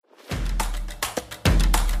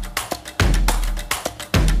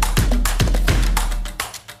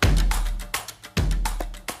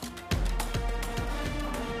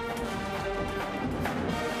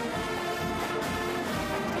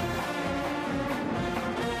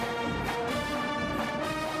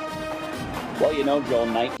Well, Joel,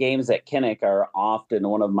 night games at Kinnick are often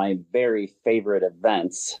one of my very favorite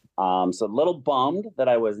events. So a little bummed that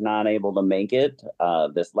I was not able to make it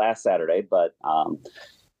this last Saturday, but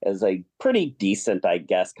as a pretty decent, I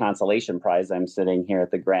guess, consolation prize, I'm sitting here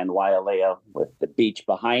at the Grand Wailea with the beach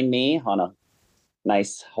behind me on a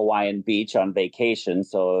nice Hawaiian beach on vacation.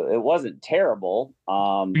 So it wasn't terrible.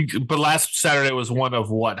 But last Saturday was one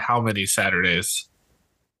of what? How many Saturdays?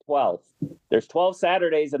 12. There's 12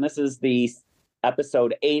 Saturdays, and this is the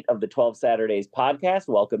episode 8 of the 12 Saturdays podcast.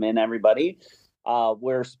 Welcome in, everybody.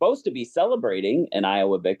 We're supposed to be celebrating an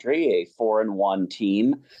Iowa victory, a 4-1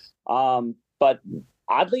 team. But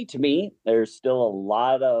oddly to me, there's still a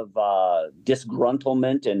lot of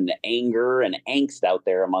disgruntlement and anger and angst out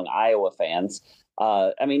there among Iowa fans.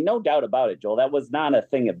 No doubt about it, Joel. That was not a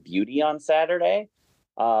thing of beauty on Saturday.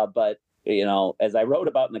 But as I wrote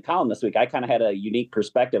about in the column this week, I kind of had a unique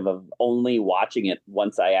perspective of only watching it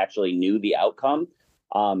once I actually knew the outcome.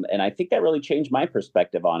 And I think that really changed my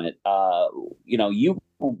perspective on it. You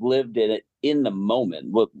lived in the moment.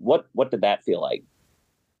 What did that feel like?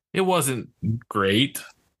 It wasn't great.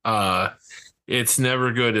 It's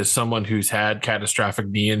never good as someone who's had catastrophic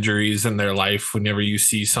knee injuries in their life. Whenever you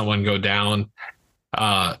see someone go down,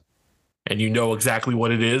 and you know exactly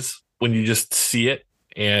what it is when you just see it.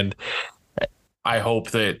 And I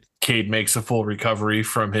hope that Cade makes a full recovery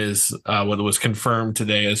from his what was confirmed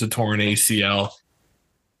today as a torn ACL.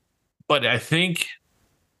 But I think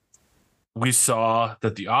we saw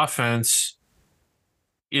that the offense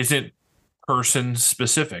isn't person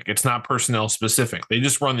specific. It's not personnel specific. They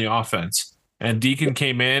just run the offense. And Deacon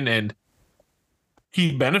came in and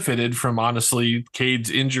he benefited from, honestly, Cade's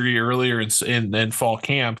injury earlier in fall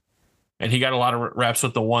camp. And he got a lot of reps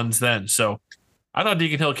with the ones then. So I thought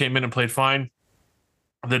Deacon Hill came in and played fine.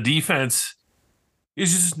 The defense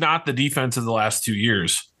is just not the defense of the last 2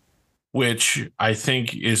 years, which I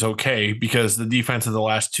think is okay because the defense of the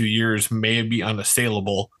last 2 years may be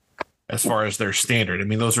unassailable as far as their standard. I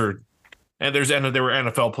mean, there were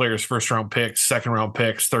NFL players, first round picks, second round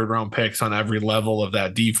picks, third round picks on every level of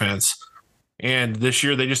that defense. And this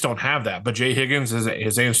year they just don't have that. But Jay Higgins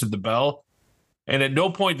has answered the bell. And at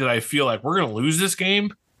no point did I feel like we're going to lose this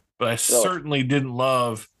game. But I certainly didn't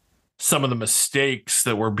love some of the mistakes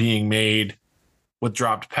that were being made with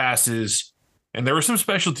dropped passes. And there were some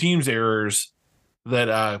special teams errors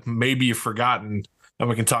that maybe you've forgotten. And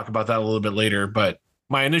we can talk about that a little bit later. But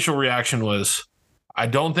my initial reaction was, I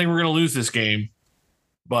don't think we're going to lose this game,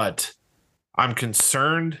 but I'm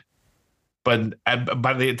concerned. But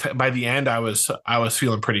by the end, I was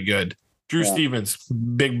feeling pretty good. Drew Stevens,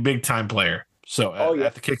 big time player. So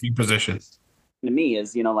at the kicking position. To me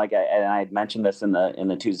is, and I had mentioned this in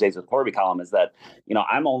the Tuesdays with Corby column, is that,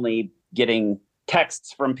 I'm only getting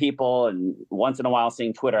texts from people and once in a while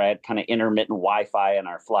seeing Twitter. I had kind of intermittent Wi-Fi in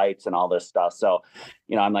our flights and all this stuff. So,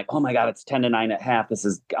 I'm like, oh my God, it's 10-9 at half.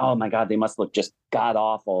 Oh my God, they must look just god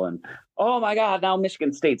awful. And oh my God, now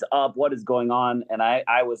Michigan State's up. What is going on? And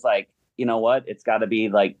I was like, you know what? It's got to be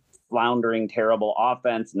like floundering, terrible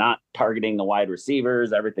offense, not targeting the wide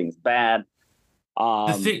receivers. Everything's bad.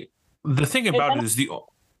 The thing about it is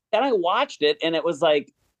and I watched it and it was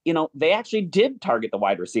like, they actually did target the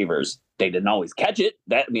wide receivers. They didn't always catch it.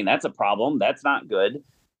 That's a problem. That's not good.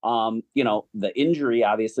 The injury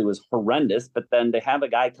obviously was horrendous, but then to have a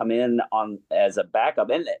guy come in as a backup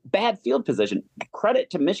and bad field position, credit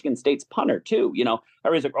to Michigan State's punter too.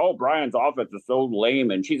 Everybody's like, oh, Brian's offense is so lame.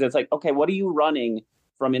 And it's like, okay, what are you running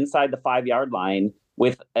from inside the 5-yard line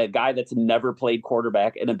with a guy that's never played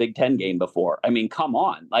quarterback in a Big Ten game before? I mean, come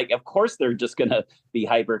on. Like, of course they're just going to be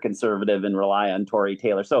hyper conservative and rely on Tory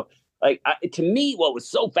Taylor. So to me, what was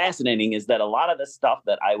so fascinating is that a lot of the stuff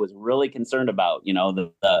that I was really concerned about,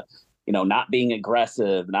 the not being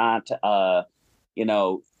aggressive, not, the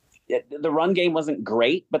run game wasn't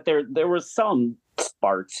great, but there was some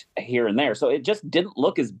sparks here and there. So it just didn't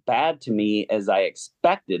look as bad to me as I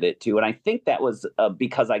expected it to. And I think that was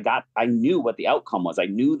because I knew what the outcome was. I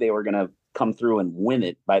knew they were going to come through and win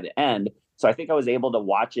it by the end. So I think I was able to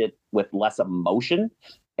watch it with less emotion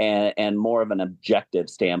and more of an objective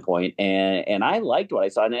standpoint. And I liked what I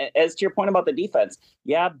saw. And as to your point about the defense,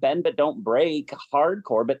 yeah, bend but don't break,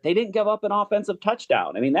 hardcore, but they didn't give up an offensive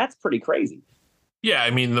touchdown. I mean, that's pretty crazy. Yeah,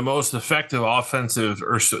 the most effective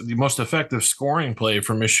the most effective scoring play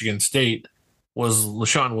for Michigan State was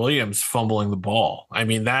LaShawn Williams fumbling the ball.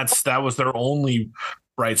 That was their only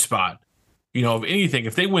bright spot. If anything,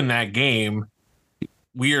 if they win that game,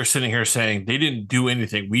 we are sitting here saying they didn't do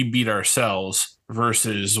anything. We beat ourselves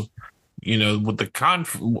versus, with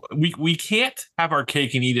the we can't have our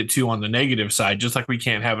cake and eat it too on the negative side, just like we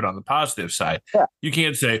can't have it on the positive side. Yeah. You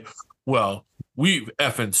can't say, well, we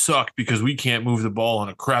effing suck because we can't move the ball on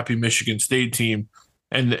a crappy Michigan State team,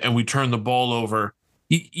 and we turn the ball over.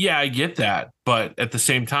 Yeah, I get that, but at the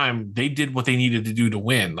same time, they did what they needed to do to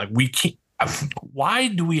win. Like, we can't. Why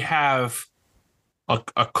do we have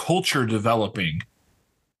a culture developing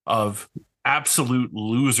of absolute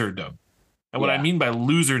loserdom? And what I mean by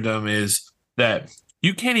loserdom is that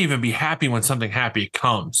you can't even be happy when something happy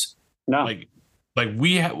comes. No, like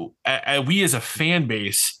we as a fan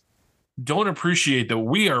base don't appreciate that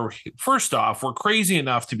we are, first off, we're crazy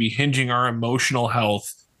enough to be hinging our emotional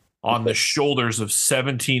health on the shoulders of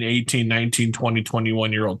 17, 18, 19, 20,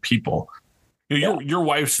 21-year-old people. Your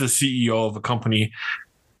wife's the CEO of a company.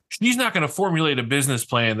 She's not going to formulate a business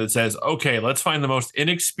plan that says, okay, let's find the most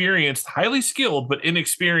inexperienced, highly skilled, but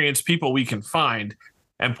inexperienced people we can find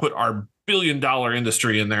and put our billion-dollar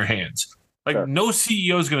industry in their hands. Like, no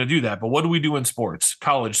CEO is going to do that. But what do we do in sports,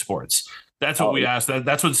 college sports? That's what we ask.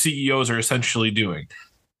 That's what CEOs are essentially doing.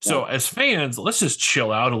 So as fans, let's just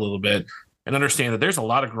chill out a little bit and understand that there's a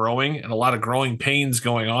lot of growing and a lot of growing pains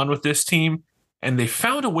going on with this team. And they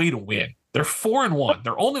found a way to win. They're 4-1.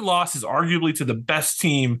 Their only loss is arguably to the best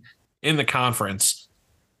team in the conference.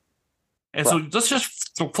 And so let's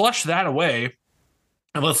just flush that away.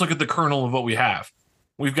 And let's look at the kernel of what we have.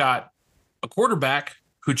 We've got a quarterback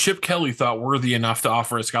who Chip Kelly thought worthy enough to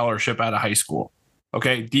offer a scholarship out of high school.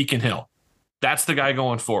 Okay, Deacon Hill. That's the guy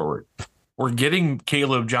going forward. We're getting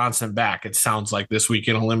Caleb Johnson back, it sounds like, this week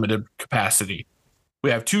in a limited capacity.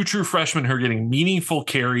 We have 2 true freshmen who are getting meaningful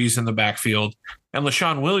carries in the backfield. And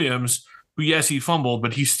LaShawn Williams, who, yes, he fumbled,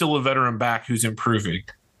 but he's still a veteran back who's improving.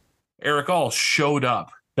 Eric All showed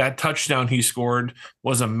up. That touchdown he scored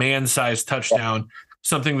was a man-sized touchdown,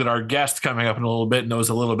 something that our guest coming up in a little bit knows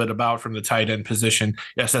a little bit about from the tight end position.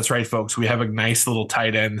 Yes, that's right, folks. We have a nice little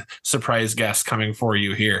tight end surprise guest coming for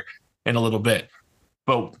you here in a little bit.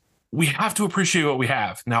 But we have to appreciate what we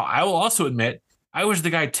have. Now, I will also admit, I was the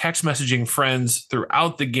guy text messaging friends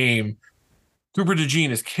throughout the game. Cooper DeJean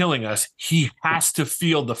is killing us. He has to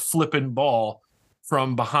field the flipping ball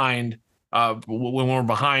from behind when we're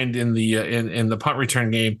behind in the punt return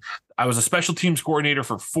game. I was a special teams coordinator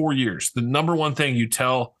for 4 years. The number one thing you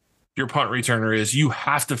tell your punt returner is you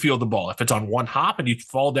have to field the ball. If it's on one hop and you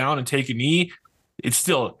fall down and take a knee, it's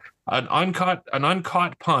still an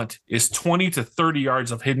uncaught punt is 20 to 30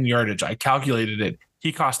 yards of hidden yardage. I calculated it.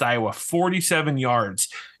 He cost Iowa 47 yards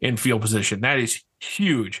in field position. That is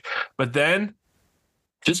huge. But then,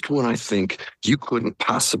 just when I think you couldn't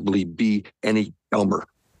possibly be any dumber,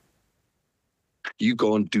 you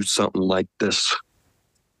go and do something like this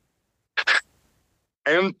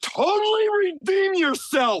and totally redeem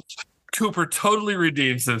yourself. Cooper totally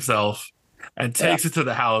redeems himself and takes it to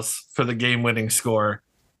the house for the game-winning score.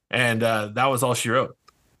 And that was all she wrote.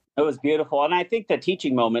 It was beautiful. And I think the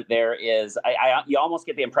teaching moment there is you almost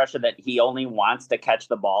get the impression that he only wants to catch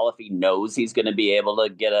the ball if he knows he's going to be able to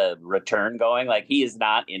get a return going. Like, he is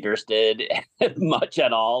not interested much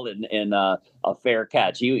at all in a fair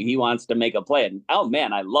catch. He wants to make a play. And, oh,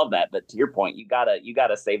 man, I love that. But to your point, you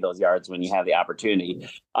gotta save those yards when you have the opportunity.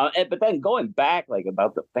 But then going back, like,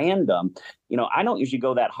 about the fandom, I don't usually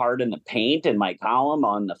go that hard in the paint in my column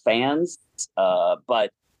on the fans,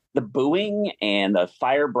 but the booing and the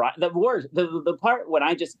the worst, the part when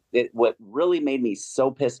what really made me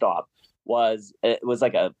so pissed off was it was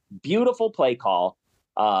like a beautiful play call,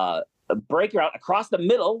 a break route across the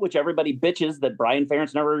middle, which everybody bitches that Brian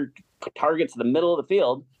Ferentz never targets the middle of the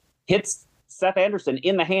field, hits Seth Anderson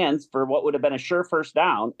in the hands for what would have been a sure first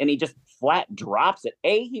down, and he just flat drops it.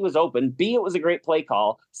 A, he was open. B, it was a great play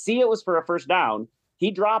call. C, it was for a first down.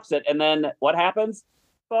 He drops it, and then what happens?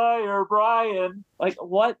 Fire Brian. Like,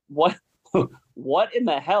 what in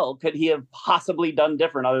the hell could he have possibly done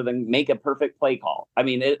different other than make a perfect play call? I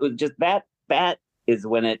mean, it was just that is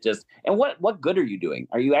when it just, and what good are you doing?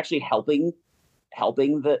 Are you actually helping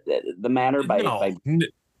the matter by no,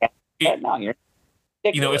 you're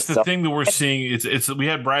it's the thing that we're seeing. It's we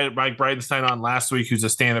had Mike Bridenstine on last week, who's a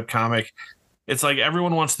stand-up comic. It's like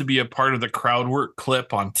everyone wants to be a part of the crowd work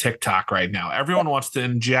clip on TikTok right now. Everyone wants to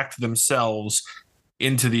inject themselves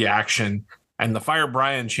into the action, and the Fire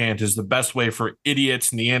Brian chant is the best way for idiots,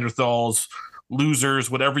 Neanderthals, losers,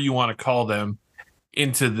 whatever you want to call them,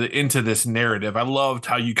 into this narrative. I loved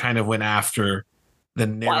how you kind of went after the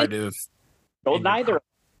narrative. Well, neither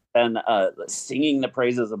and singing the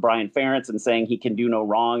praises of Brian Ferentz and saying he can do no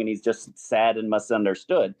wrong and he's just sad and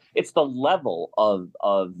misunderstood. It's the level of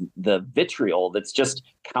the vitriol that's just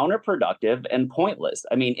counterproductive and pointless.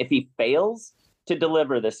 I mean, if he fails to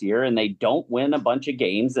deliver this year and they don't win a bunch of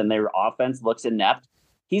games and their offense looks inept,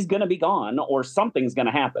 he's going to be gone or something's going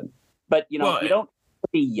to happen. But, if you don't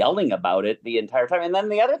be yelling about it the entire time. And then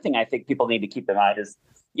the other thing I think people need to keep in mind is,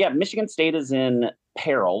 Michigan State is in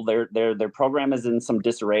peril. Their program is in some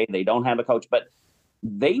disarray. They don't have a coach, but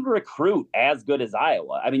they recruit as good as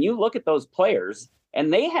Iowa. I mean, you look at those players,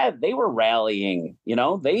 and they were rallying.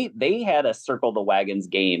 They had a circle the wagons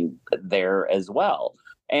game there as well.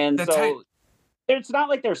 And so it's not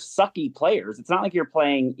like they're sucky players. It's not like you're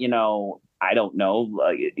playing, I don't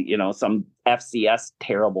know, some FCS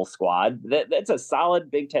terrible squad. That's a solid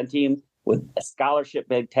Big Ten team with a scholarship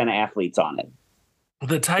Big Ten athletes on it.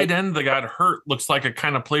 The tight end that got hurt looks like a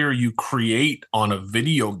kind of player you create on a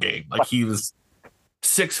video game. Like he was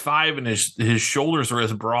 6'5" and his shoulders are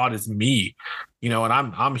as broad as me, and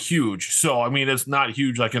I'm huge. So, I mean, it's not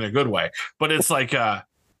huge like in a good way, but it's like, to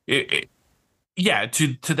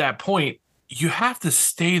that point, you have to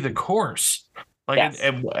stay the course. Like, yes.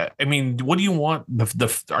 And I mean, what do you want?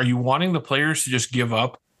 Are you wanting the players to just give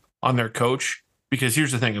up on their coach? Because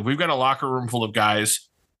here's the thing: if we've got a locker room full of guys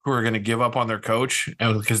who are going to give up on their coach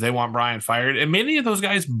because they want Brian fired, and many of those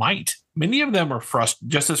guys might. Many of them are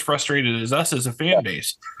just as frustrated as us as a fan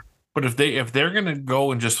base. But if they're going to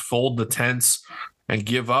go and just fold the tents and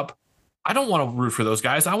give up, I don't want to root for those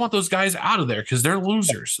guys. I want those guys out of there because they're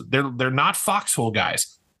losers. They're not foxhole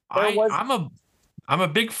guys. I'm a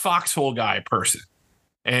big foxhole guy person.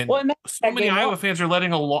 And so many Iowa fans are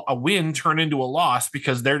letting a win turn into a loss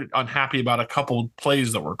because they're unhappy about a couple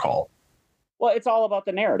plays that were called. Well, it's all about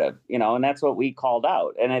the narrative, and that's what we called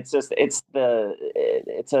out. And it's just, it's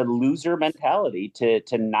a loser mentality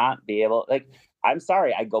to not be able, like, I'm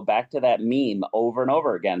sorry, I go back to that meme over and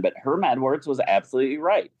over again, but Herm Edwards was absolutely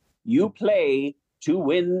right. You play to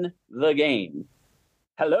win the game.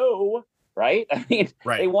 Hello, right? I mean,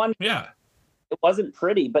 They won. Yeah. It wasn't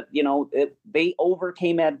pretty, but, they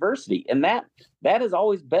overcame adversity. And that has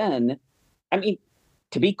always been, I mean,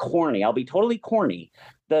 to be corny, I'll be totally corny.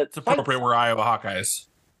 It's appropriate. We're Iowa Hawkeyes.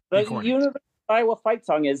 The University of Iowa fight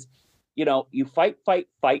song is, you fight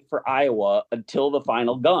for Iowa until the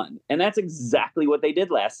final gun. And that's exactly what they did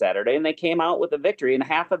last Saturday. And they came out with a victory. And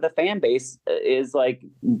half of the fan base is like,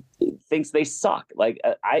 thinks they suck. Like,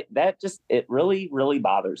 it really, really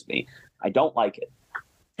bothers me. I don't like it.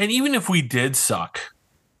 And even if we did suck,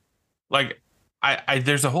 like,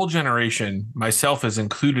 there's a whole generation, myself is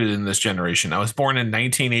included in this generation. I was born in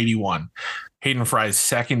 1981, Hayden Fry's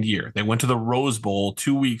second year. They went to the Rose Bowl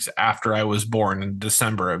 2 weeks after I was born in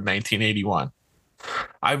December of 1981.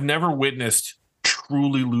 I've never witnessed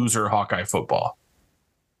truly loser Hawkeye football.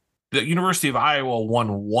 The University of Iowa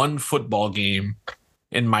won one football game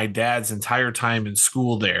in my dad's entire time in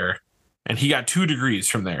school there, and he got 2 degrees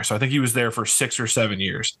from there. So I think he was there for 6 or 7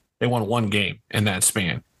 years. They won one game in that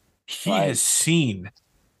span. He has seen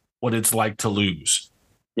what it's like to lose.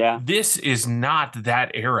 Yeah. This is not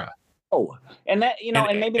that era. Oh, and that,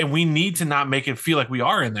 and we need to not make it feel like we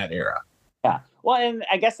are in that era. Yeah. Well, and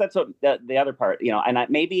I guess that's what the other part, and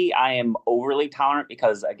maybe I am overly tolerant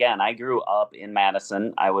because, again, I grew up in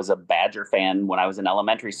Madison. I was a Badger fan when I was in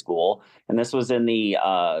elementary school. And this was in the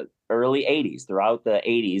early 80s, throughout the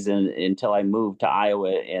 80s, and until I moved to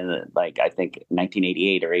Iowa in, I think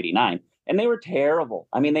 1988 or 89. And they were terrible.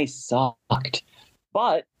 I mean, they sucked.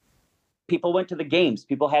 But people went to the games.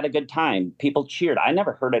 People had a good time. People cheered. I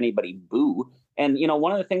never heard anybody boo. And,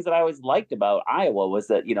 one of the things that I always liked about Iowa was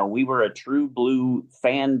that, we were a true blue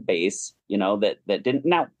fan base, that didn't.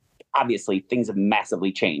 Now, obviously, things have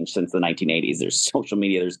massively changed since the 1980s. There's social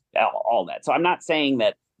media. There's all that. So I'm not saying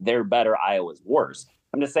that they're better. Iowa's worse.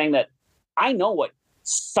 I'm just saying that I know what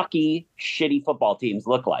sucky, shitty football teams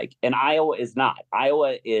look like. And Iowa is not.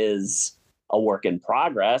 Iowa is a work in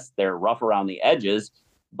progress. They're rough around the edges,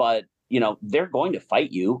 but, they're going to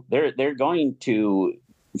fight you. They're going to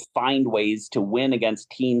find ways to win against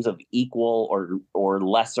teams of equal or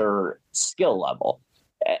lesser skill level.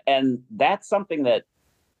 And that's something that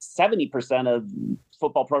 70% of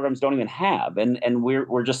football programs don't even have. And we're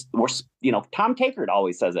Tom Kakert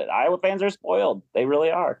always says it. Iowa fans are spoiled. They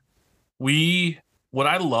really are. What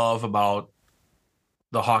I love about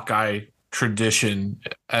the Hawkeye tradition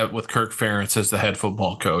with Kirk Ferentz as the head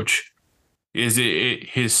football coach is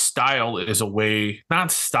his style is a way,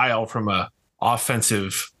 not style from a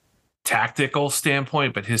offensive tactical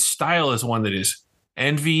standpoint, but his style is one that is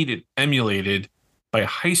envied and emulated by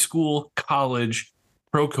high school, college,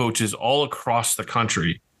 pro coaches all across the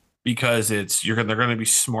country because they're going to be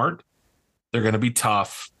smart, they're going to be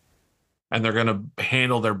tough, and they're going to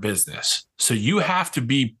handle their business. So you have to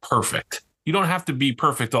be perfect. You don't have to be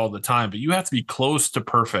perfect all the time, but you have to be close to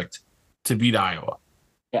perfect to beat Iowa.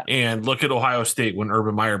 Yeah. And look at Ohio State when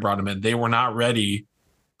Urban Meyer brought them in. They were not ready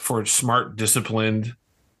for smart, disciplined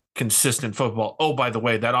consistent football. Oh, by the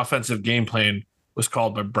way, that offensive game plan was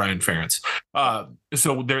called by Brian Ferentz.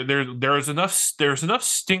 So there's enough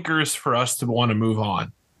stinkers for us to want to move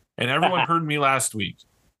on. And everyone heard me last week,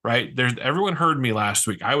 right? Everyone heard me last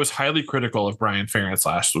week. I was highly critical of Brian Ferentz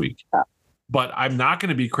last week, but I'm not going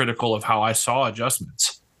to be critical of how I saw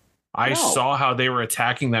adjustments. I saw how they were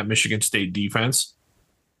attacking that Michigan State defense.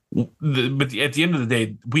 But at the end of the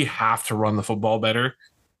day, we have to run the football better.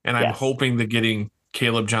 And I'm hoping that getting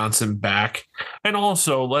Caleb Johnson back. And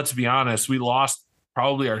also, let's be honest, we lost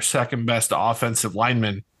probably our second best offensive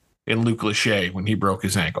lineman in Luke Lachey when he broke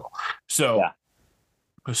his ankle. So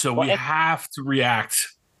we have to react.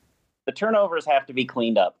 The turnovers have to be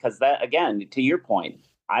cleaned up because that, again, to your point,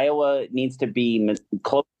 Iowa needs to be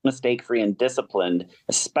close, mistake-free, and disciplined,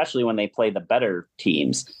 especially when they play the better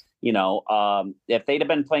teams. If they'd have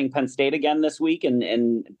been playing Penn State again this week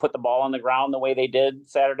and put the ball on the ground the way they did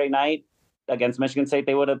Saturday night against Michigan State,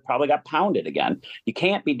 they would have probably got pounded again. You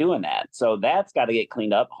can't be doing that. So that's got to get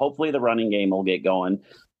cleaned up. Hopefully the running game will get going.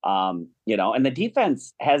 And the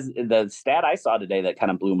defense has the stat I saw today that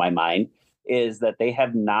kind of blew my mind is that they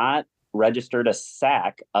have not registered a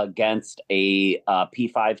sack against a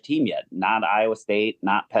P5 team yet. Not Iowa State,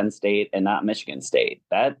 not Penn State, and not Michigan State.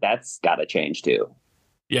 That's got to change too.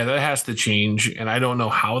 Yeah, that has to change. And I don't know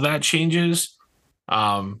how that changes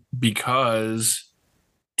because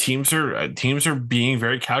teams are being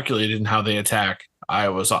very calculated in how they attack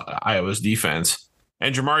Iowa's defense.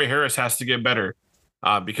 And Jamari Harris has to get better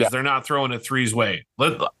because they're not throwing it three's way.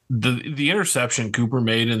 The interception Cooper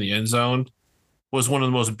made in the end zone was one of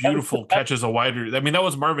the most beautiful catches of wider. I mean, that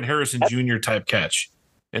was Marvin Harrison Jr. type catch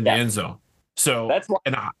in the end zone. So that's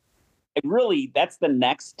the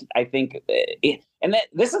next, I think.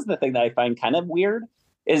 This is the thing that I find kind of weird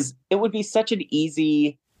is it would be such an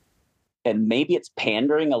easy, and maybe it's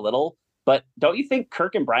pandering a little, but don't you think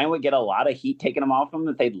Kirk and Brian would get a lot of heat taking them off them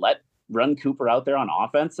if they'd run Cooper out there on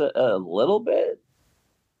offense a little bit?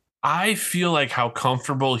 I feel like how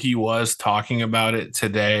comfortable he was talking about it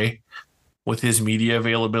today with his media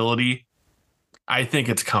availability. I think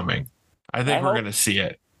it's coming. I think we're going to see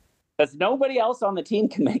it. Because nobody else on the team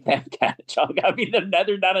can make that catch. I mean,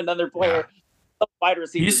 not another player. The wide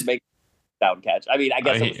receivers make a touchdown catch. I mean, I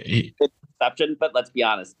guess it was a interception, but let's be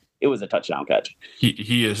honest, it was a touchdown catch.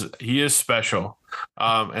 He is special.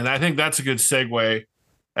 And I think that's a good segue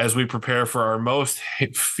as we prepare for our most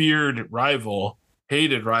hated rival.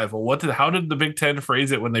 How did the Big Ten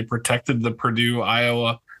phrase it when they protected the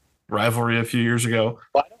Purdue-Iowa rivalry a few years ago?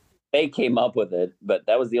 Well, I don't think they came up with it, but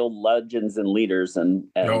that was the old legends and leaders.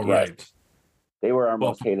 Right. They were our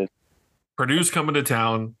most hated. Purdue's coming to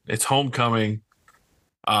town. It's homecoming.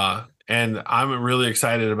 And I'm really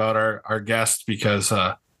excited about our guest because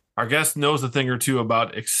our guest knows a thing or two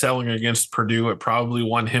about excelling against Purdue. It probably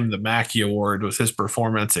won him the Mackey Award with his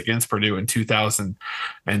performance against Purdue in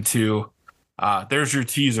 2002. There's your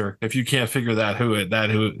teaser. If you can't figure that who it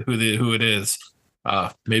is,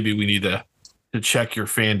 maybe we need to check your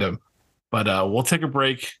fandom. But we'll take a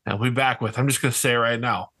break and we'll be back with, I'm just going to say right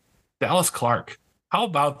now, Dallas Clark. How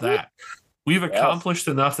about that? We've accomplished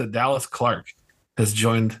enough that Dallas Clark has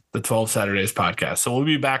joined the 12 Saturdays podcast. So we'll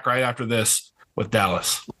be back right after this with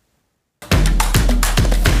Dallas.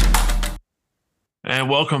 And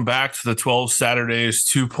welcome back to the 12 Saturdays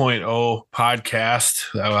 2.0 podcast.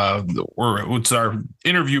 It's our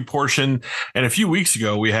interview portion. And a few weeks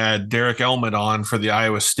ago, we had Derek Elman on for the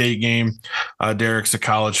Iowa State game. Derek's a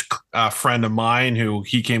college friend of mine who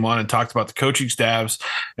he came on and talked about the coaching staffs.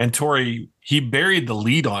 And Tory, he buried the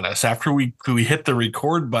lead on us after we hit the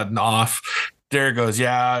record button off. Derek goes,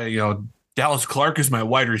 Dallas Clark is my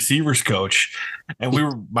wide receivers coach. And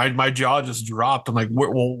my jaw just dropped. I'm like,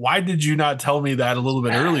 well, why did you not tell me that a little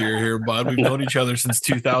bit earlier here, bud? We've known each other since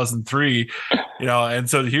 2003, and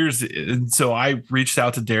so I reached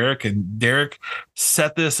out to Derek and Derek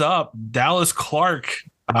set this up. Dallas Clark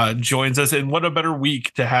joins us. And what a better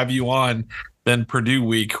week to have you on than Purdue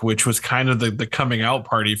week, which was kind of the coming out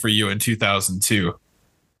party for you in 2002.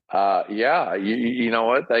 You know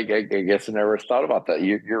what? I guess I never thought about that.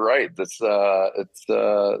 You're right. It's a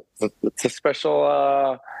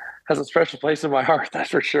special, has a special place in my heart. That's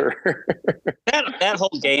for sure. that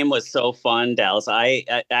whole game was so fun, Dallas. I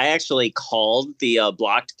actually called the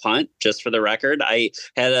blocked punt, just for the record.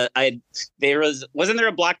 Wasn't there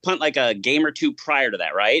a blocked punt like a game or two prior to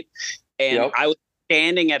that, right? And yep. I was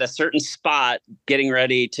standing at a certain spot getting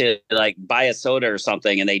ready to buy a soda or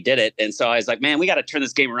something, and they did it. And so I was like, man, we got to turn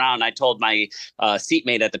this game around. And I told my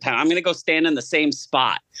seatmate at the time, I'm going to go stand in the same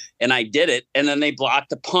spot. And I did it. And then they blocked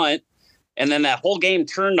the punt. And then that whole game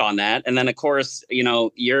turned on that. And then, of course,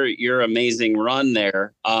 your amazing run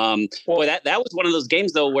there. Boy, that was one of those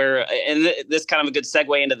games, though, where, and this kind of a good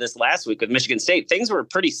segue into this last week with Michigan State, things were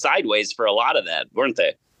pretty sideways for a lot of that, weren't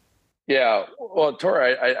they? Yeah. Well,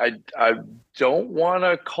 Tory, I don't want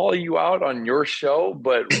to call you out on your show,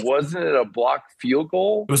 but wasn't it a blocked field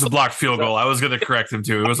goal? It was a blocked field goal. I was going to correct him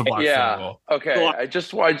too. It was a blocked field goal. Okay. I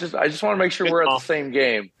just want to make sure we're at the same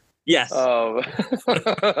game. Yes. There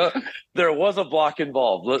was a block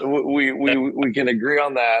involved. We can agree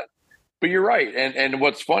on that. But you're right. And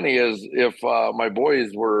what's funny is if my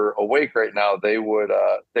boys were awake right now, they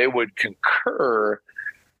would concur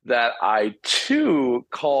that I too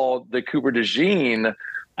called the Cooper DeJean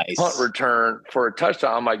punt return for a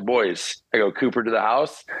touchdown. I'm like, boys, I go Cooper to the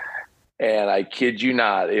house. And I kid you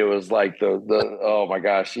not, it was like the oh my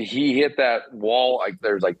gosh, he hit that wall. Like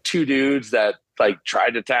there's like two dudes that like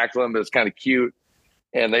tried to tackle him, but it's kind of cute.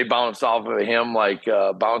 And they bounced off of him like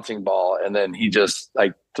a bouncing ball. And then he just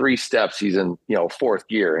like 3 steps, he's in, fourth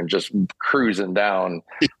gear and just cruising down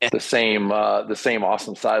the same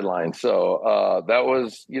awesome sideline. So that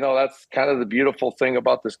was, that's kind of the beautiful thing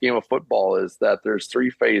about this game of football is that there's 3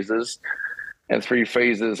 phases and 3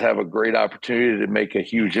 phases have a great opportunity to make a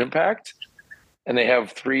huge impact. And they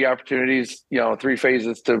have 3 opportunities, 3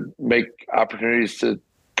 phases to make opportunities to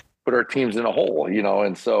put our teams in a hole,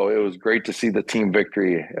 and so it was great to see the team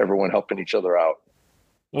victory, everyone helping each other out.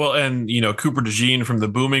 Well, and, Cooper DeJean from the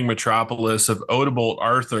booming metropolis of Odebolt,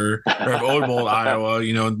 Iowa,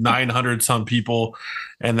 900 some people.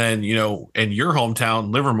 And then, in your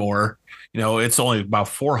hometown, Livermore, it's only about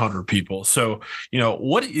 400 people. So,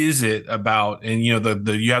 what is it about, and, you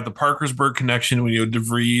have the Parkersburg connection when,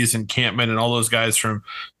 DeVries and Campman and all those guys from,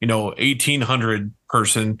 1800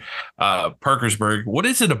 person, Parkersburg. What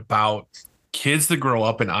is it about kids that grow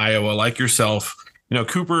up in Iowa like yourself?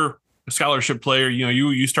 Cooper, a scholarship player,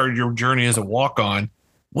 you started your journey as a walk-on.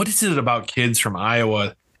 What is it about kids from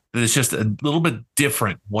Iowa that is just a little bit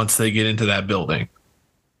different once they get into that building?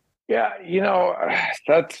 Yeah, I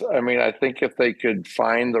think if they could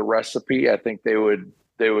find the recipe, I think they would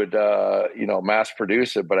mass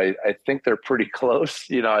produce it. But I think they're pretty close.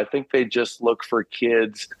 I think they just look for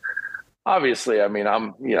kids. Obviously,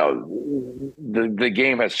 the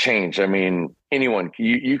game has changed. Anyone,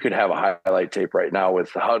 you could have a highlight tape right now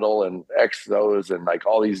with Huddle and XOs and like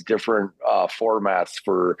all these different formats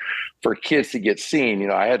for kids to get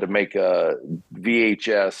seen. I had to make a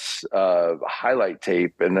VHS highlight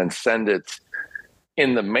tape and then send it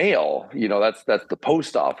in the mail. That's the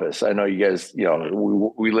post office. I know you guys,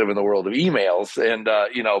 we live in the world of emails and,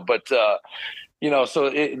 so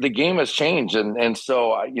the game has changed. And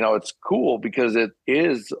so, it's cool because it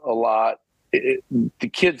is a lot. The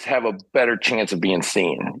kids have a better chance of being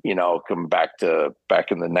seen, come back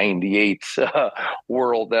in the 98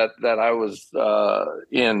 world that I was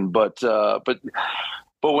in. But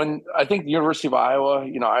when I think the University of Iowa,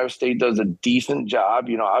 Iowa State does a decent job,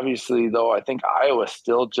 obviously, though, I think Iowa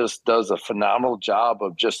still just does a phenomenal job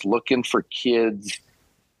of just looking for kids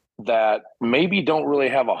that maybe don't really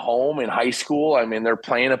have a home in high school. They're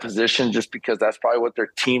playing a position just because that's probably what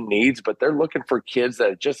their team needs, but they're looking for kids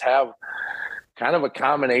that just have kind of a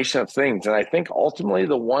combination of things. And I think ultimately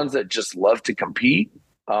the ones that just love to compete,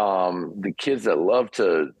 the kids that love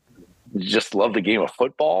the game of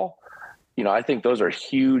football, I think those are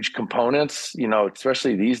huge components,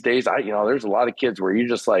 especially these days. There's a lot of kids where you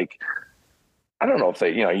just like, I don't know if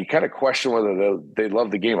they, you kind of question whether they love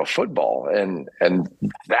the game of football. And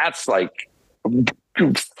that's like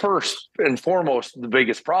first and foremost, the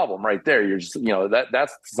biggest problem right there. You're just,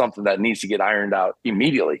 that's something that needs to get ironed out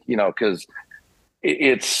immediately, because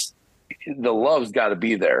it's the love's got to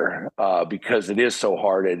be there because it is so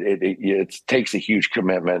hard. It takes a huge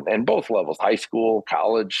commitment and both levels, high school,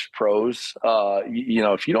 college, pros.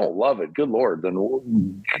 If you don't love it, good Lord,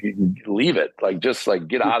 then leave it. Just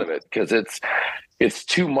get out of it because it's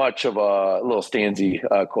too much of a little Stanzi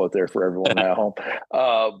quote there for everyone at home.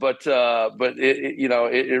 But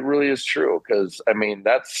it really is true because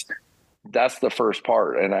that's the first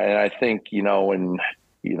part, and I think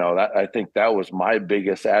I think that was my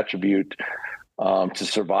biggest attribute to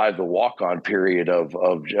survive the walk-on period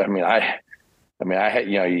I had,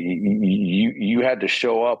 you had to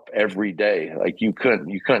show up every day. You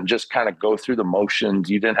couldn't just kind of go through the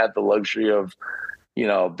motions. You didn't have the luxury of,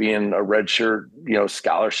 being a redshirt,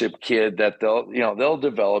 scholarship kid that they'll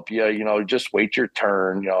develop you, just wait your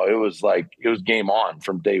turn. It was game on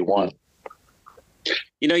from day one.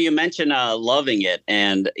 You mentioned loving it,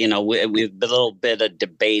 and we've a little bit of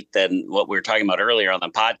debate than what we were talking about earlier on the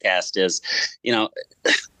podcast is,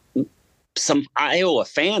 some Iowa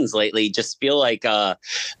fans lately just feel like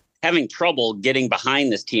having trouble getting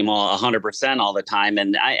behind this team 100% all the time.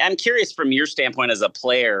 And I'm curious from your standpoint as a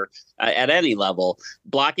player at any level,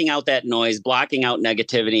 blocking out that noise, blocking out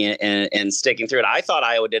negativity and sticking through it. I thought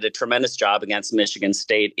Iowa did a tremendous job against Michigan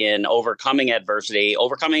State in overcoming adversity,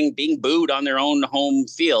 overcoming being booed on their own home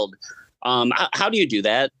field. How do you do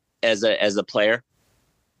that as a player?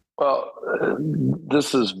 Well,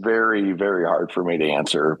 this is very, very hard for me to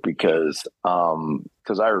answer because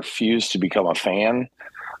I refuse to become a fan.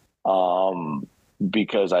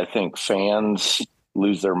 Because I think fans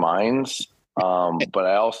lose their minds. But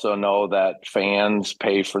I also know that fans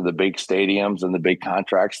pay for the big stadiums and the big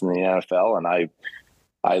contracts in the NFL. And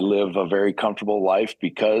I live a very comfortable life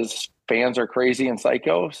because fans are crazy and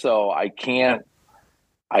psycho. So I can't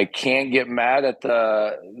get mad at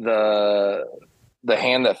the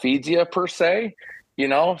hand that feeds you per se, you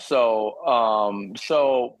know?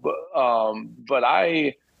 But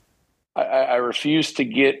I refuse to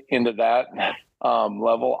get into that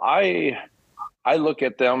level. I look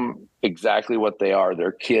at them exactly what they are.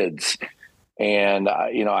 They're kids. And,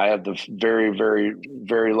 I have the very, very,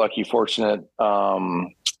 very lucky, fortunate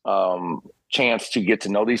chance to get to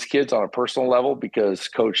know these kids on a personal level because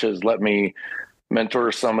Coach has let me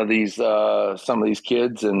mentor some of these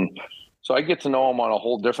kids. And so I get to know them on a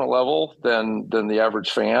whole different level than the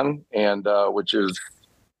average fan. And which is,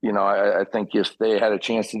 I think if they had a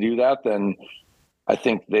chance to do that, then I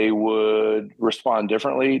think they would respond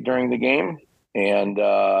differently during the game. And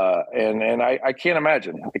I can't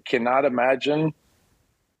imagine. I cannot imagine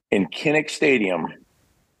in Kinnick Stadium,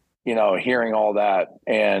 hearing all that.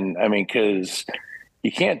 And I mean, because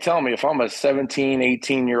you can't tell me if I'm a 17,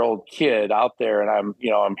 18-year-old kid out there and I'm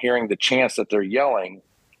hearing the chants that they're yelling,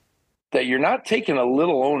 that you're not taking a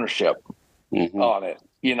little ownership on it.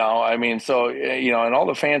 I mean, so, and all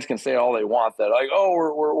the fans can say all they want that like,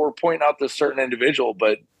 oh, we're pointing out this certain individual,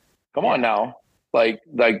 but come on now. Like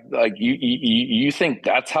you think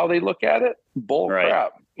that's how they look at it? Bull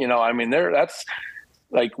crap. I mean, that's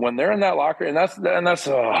like when they're in that locker and that's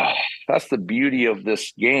the beauty of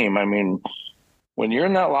this game. I mean, when you're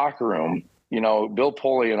in that locker room, Bill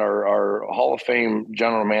Polian, our Hall of Fame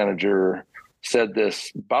general manager, said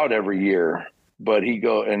this about every year. But he'd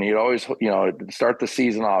always, start the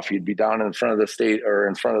season off. He'd be down in front of the state or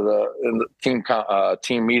in front of the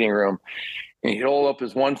team meeting room, and he'd hold up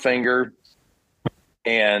his one finger,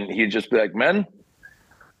 and he'd just be like, "Men,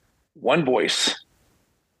 one voice.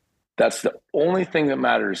 That's the only thing that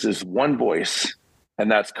matters is one voice, and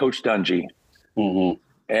that's Coach Dungy." Mm-hmm.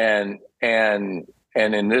 And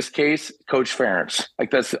in this case, Coach Ferentz. Like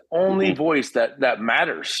that's the only voice that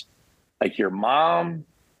matters. Like your mom,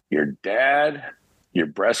 your dad, your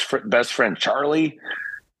best friend Charlie,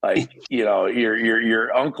 like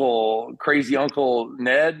your uncle, crazy Uncle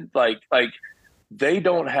Ned, like they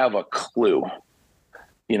don't have a clue.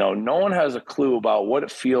 No one has a clue about what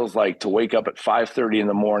it feels like to wake up at 5:30 in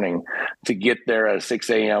the morning to get there at a 6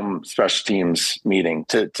 a.m. special teams meeting,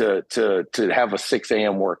 to have a 6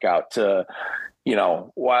 a.m. workout, to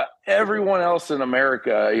what everyone else in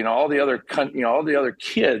America, all the other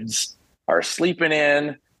kids are sleeping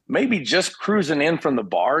in, maybe just cruising in from the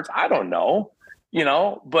bars. I don't know,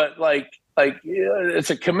 but like it's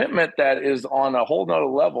a commitment that is on a whole nother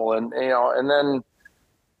level. And, and then,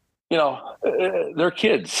 they're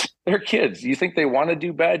kids. They're kids. You think they want to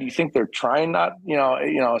do bad? You think they're trying not,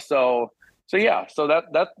 so yeah, so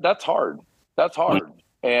that's hard. That's hard.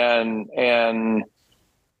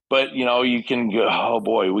 But you can go, oh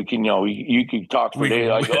boy, we can, you can talk for days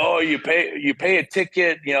like, oh, you pay a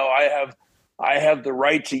ticket. I have the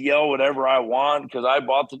right to yell whatever I want because I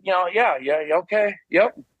bought the, yeah, okay,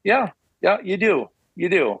 yep, yeah, you do.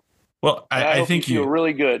 Well, I think you feel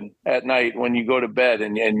really good at night when you go to bed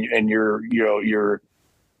and you're we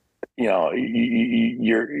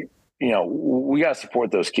got to support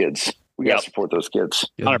those kids. We got to support those kids.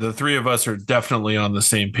 Yeah, the three of us are definitely on the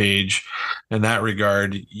same page in that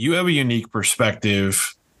regard. You have a unique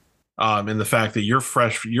perspective in the fact that your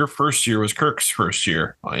first year was Kirk's first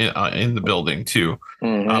year in the building too.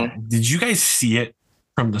 Mm-hmm. Did you guys see it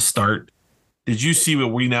from the start? Did you see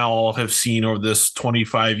what we now all have seen over this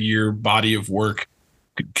 25-year body of work?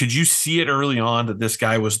 Could you see it early on that this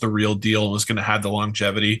guy was the real deal and was going to have the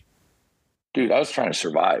longevity? Dude, I was trying to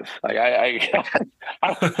survive. Like I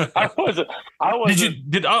wasn't.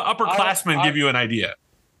 Did upperclassmen give you an idea?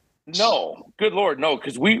 No, good Lord, no,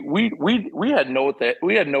 because we had no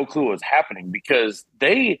clue what was happening because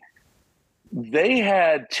they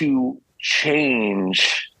had to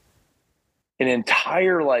change an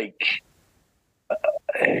entire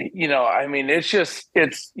I mean, it's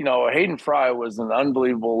Hayden Fry was an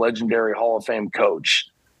unbelievable, legendary Hall of Fame coach.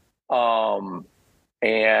 And,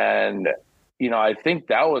 I think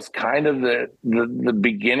that was kind of the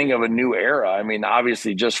beginning of a new era. I mean,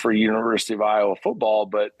 obviously just for University of Iowa football,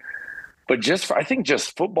 but just I think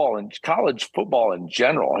just football and college football in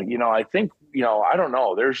general. I think, I don't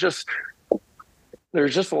know. There's just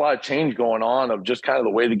a lot of change going on of just kind of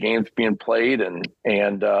the way the game's being played and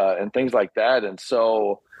things like that. And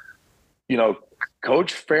so,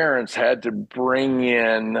 Coach Ferentz had to bring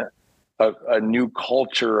in a new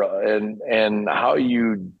culture, and how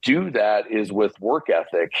you do that is with work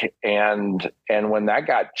ethic. And when that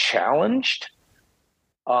got challenged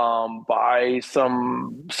by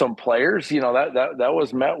some players, that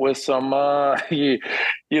was met with some,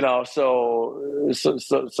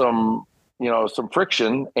 some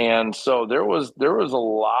friction. And so there was a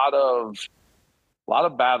lot of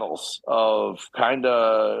battles of kind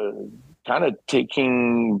of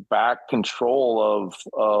taking back control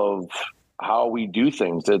of how we do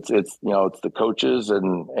things. It's the coaches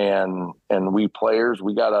and we players,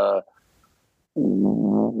 we gotta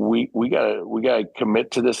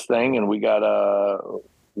commit to this thing, and we gotta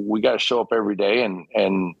show up every day,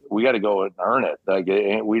 and we gotta go and earn it. Like,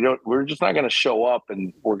 we're just not going to show up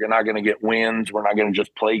and we're not going to get wins. We're not going to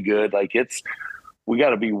just play good. Like, we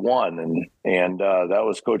got to be one. And that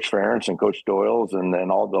was Coach Ferentz and Coach Doyles and then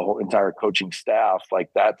all the whole entire coaching staff.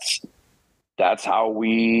 Like, that's how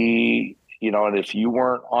we, and if you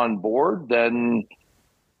weren't on board, then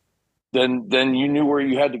you knew where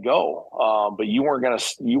you had to go. But you weren't going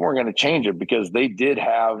to change it, because they did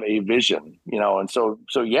have a vision, and so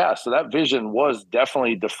that vision was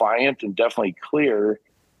definitely defiant and definitely clear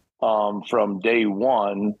from day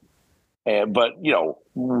one. But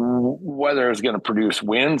whether it's going to produce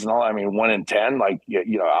wins and all, I mean, 1 in 10, like,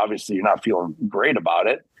 obviously you're not feeling great about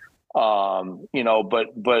it.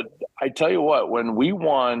 But I tell you what, when we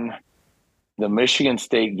won the Michigan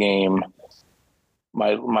State game,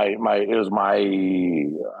 I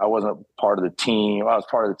wasn't part of the team. I was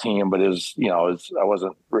part of the team, but I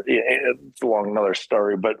wasn't, it's along another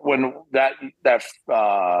story. But when that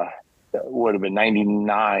would have been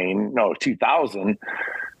 2000,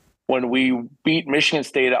 when we beat Michigan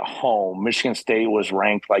State at home. Michigan State was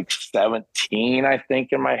ranked like 17, I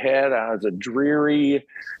think, in my head. It was a dreary,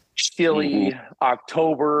 chilly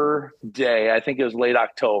October day. I think it was late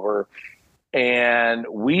October. And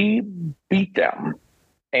we beat them.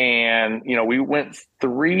 And, we went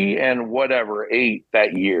 3-8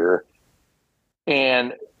 that year.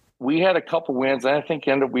 And we had a couple wins. I think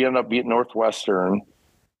we ended up beating Northwestern.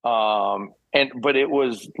 But it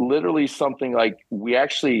was literally something like we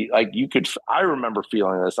actually, like, I remember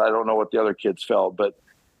feeling this. I don't know what the other kids felt, but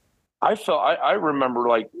I remember,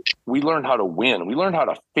 like, we learned how to win. We learned how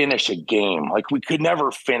to finish a game. Like, we could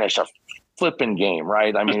never finish a flipping game,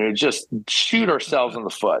 right? I mean, it just shoot ourselves in the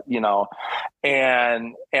foot,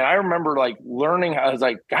 and I remember, like, learning. I was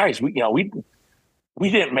like, guys, we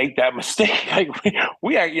didn't make that mistake. Like,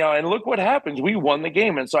 we and look what happens. We won the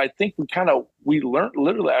game. And so I think we learned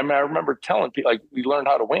literally, I mean, I remember telling people, like, we learned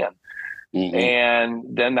how to win. Mm-hmm. And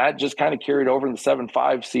then that just kind of carried over in the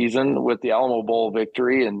 7-5 season with the Alamo Bowl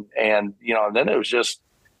victory. And then it was just,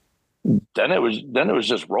 then it was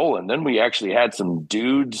just rolling. Then we actually had some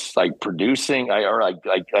dudes like producing or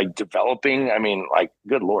like developing. I mean, like,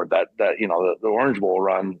 good Lord, that the Orange Bowl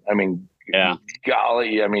run. I mean, yeah,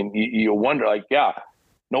 golly. I mean, you wonder, like, yeah,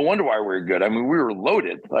 no wonder why we were good. I mean, we were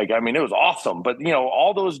loaded. Like, I mean, it was awesome. But,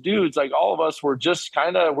 all those dudes, like, all of us were just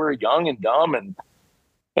we're young and dumb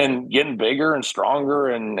and getting bigger and stronger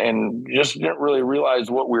and just didn't really realize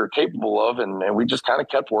what we were capable of. And we just kind of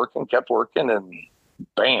kept working and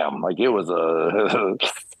bam, like, it was a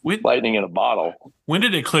lightning in a bottle. When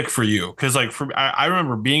did it click for you? Because, like, I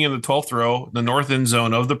remember being in the 12th row, the north end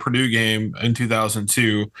zone of the Purdue game in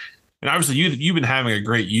 2002. And obviously you've been having a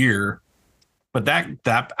great year, but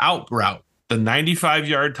that out route, the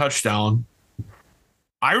 95-yard touchdown,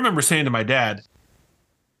 I remember saying to my dad,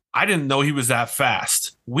 I didn't know he was that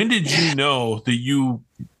fast. When did you know that you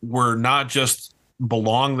were not just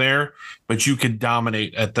belong there, but you could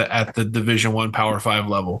dominate at the Division I Power 5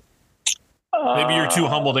 level? Maybe you're too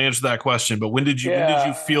humble to answer that question, but when did you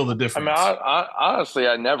feel the difference? I mean, honestly,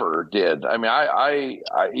 I never did. I mean, I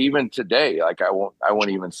even today, like, I won't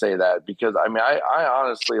even say that, because I mean, I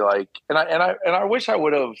honestly, like, and I wish I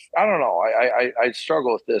would have. I don't know. I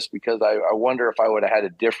struggle with this because I wonder if I would have had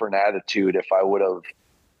a different attitude if I would have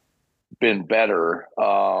been better.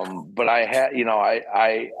 But I had,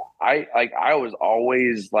 I was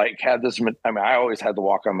always, like, had this. I mean, I always had the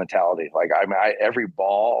walk-on mentality. Like, I mean, every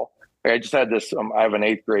ball I just had this. I have an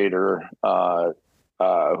 8th grader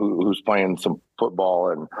who's playing some football,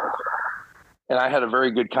 and I had a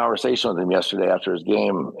very good conversation with him yesterday after his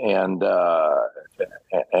game, and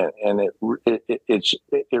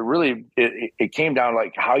it came down to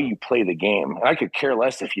like how you play the game. And I could care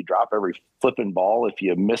less if you drop every flipping ball, if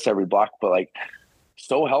you miss every block, but like,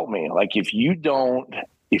 so help me, like if you're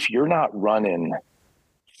not running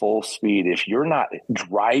full speed, if you're not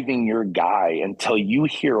driving your guy until you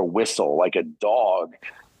hear a whistle, like a dog,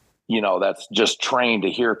 that's just trained to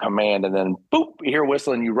hear command, and then boop, you hear a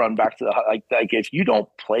whistle and you run back to like if you don't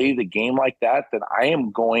play the game like that, then I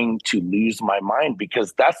am going to lose my mind,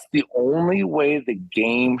 because that's the only way the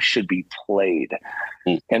game should be played.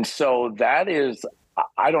 And so that is,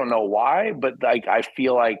 I don't know why, but like, I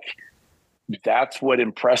feel like that's what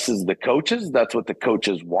impresses the coaches. That's what the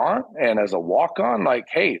coaches want. And as a walk-on, like,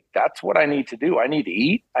 hey, that's what I need to do. I need to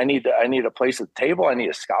eat. I need a place at the table. I need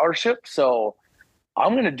a scholarship. So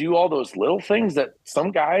I'm going to do all those little things that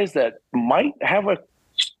some guys that might have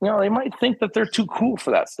they might think that they're too cool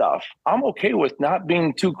for that stuff. I'm okay with not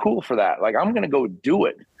being too cool for that. Like, I'm going to go do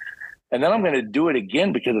it. And then I'm going to do it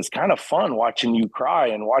again, because it's kind of fun watching you cry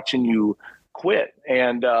and watching you quit.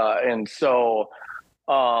 And so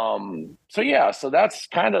yeah, so that's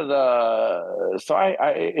kind of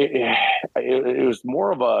it was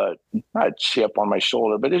more of not a chip on my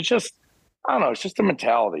shoulder, but it's just, I don't know, it's just a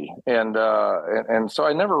mentality. And so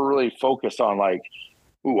I never really focused on like,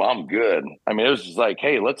 ooh, I'm good. I mean, it was just like,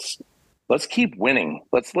 hey, let's keep winning.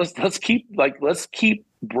 Let's keep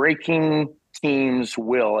breaking teams'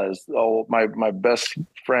 will, as my best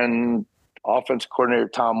friend, offense coordinator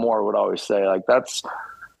Tom Moore would always say. Like, that's,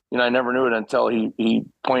 I never knew it until he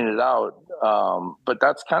pointed it out. But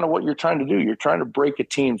that's kind of what you're trying to do. You're trying to break a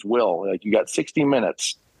team's will. Like, you got 60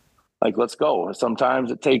 minutes. Like, let's go. Sometimes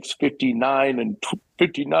it takes 59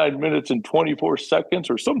 minutes and 24 seconds,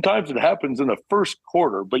 or sometimes it happens in the first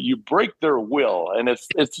quarter, but you break their will. And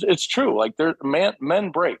it's true. Like, men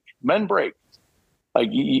break. Like,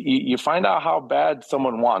 you find out how bad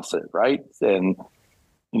someone wants it, right? And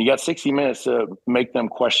you got 60 minutes to make them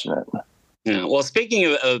question it. Yeah. Well,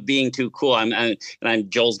 speaking of being too cool,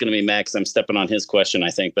 Joel's going to be mad because I'm stepping on his question, I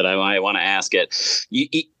think, but I want to ask it.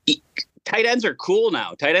 Tight ends are cool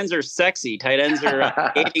now. Tight ends are sexy. Tight ends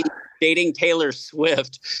are dating Taylor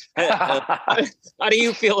Swift. How do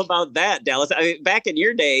you feel about that, Dallas? I mean, back in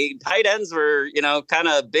your day, tight ends were, kind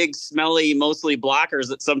of big, smelly, mostly blockers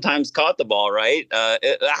that sometimes caught the ball, right?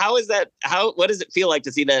 What does it feel like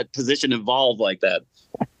to see that position evolve like that?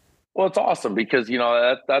 Well, it's awesome, because,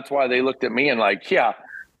 that's why they looked at me and like, yeah,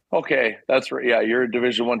 okay, that's right. Yeah, you're a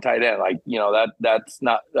Division I tight end. Like,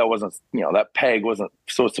 that peg wasn't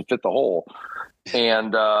supposed to fit the hole.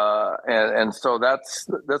 And so that's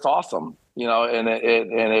awesome, and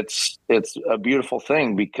it's a beautiful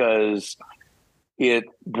thing, because it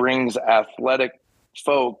brings athletic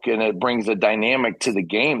folk and it brings a dynamic to the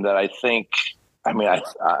game that I think, I mean,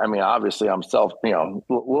 obviously I'm a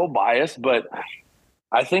little biased, but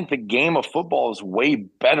I think the game of football is way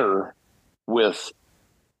better with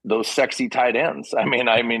those sexy tight ends. I mean,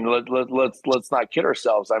 let's not kid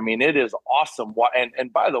ourselves. I mean, it is awesome.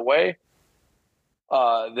 And by the way,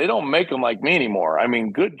 they don't make them like me anymore. I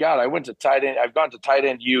mean, good God, I went to tight end. I've gone to tight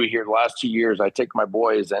end U here the last 2 years. I take my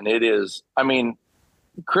boys, and it is, I mean,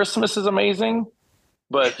 Christmas is amazing,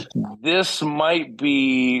 but this might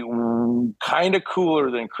be kind of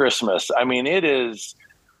cooler than Christmas. I mean, it is.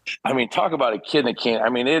 I mean, talk about a kid that can't. I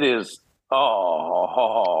mean, it is.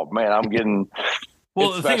 Oh man, I'm getting.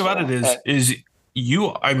 Well, the thing about it is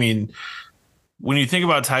you. I mean, when you think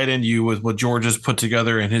about tight end, you with what George has put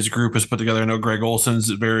together and his group has put together. I know Greg Olson's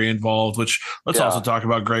very involved. Which let's also talk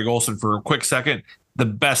about Greg Olson for a quick second. The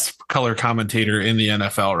best color commentator in the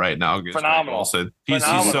NFL right now. Phenomenal. He's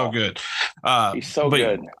so good. He's so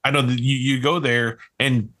good. I know that you go there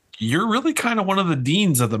and you're really kind of one of the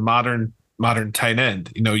deans of the modern tight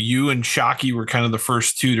end. You and Shockey were kind of the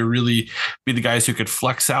first two to really be the guys who could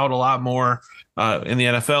flex out a lot more in the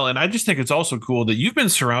NFL. And I just think it's also cool that you've been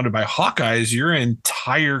surrounded by Hawkeyes your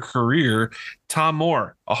entire career. Tom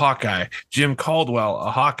Moore, a Hawkeye. Jim Caldwell,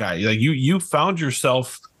 a Hawkeye. Like you found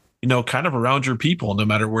yourself, kind of around your people, no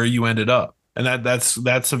matter where you ended up. And that's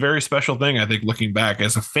a very special thing, I think, looking back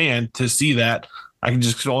as a fan to see that. I can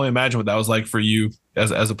just only imagine what that was like for you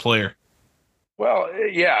as a player. Well,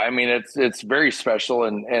 yeah, I mean, it's very special.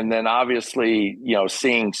 And then obviously,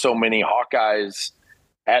 seeing so many Hawkeyes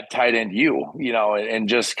at tight end U, and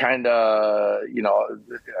just kind of,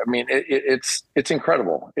 I mean, it's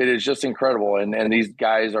incredible. It is just incredible. And these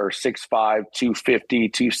guys are 6'5", 250,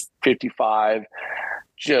 255,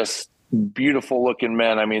 just beautiful looking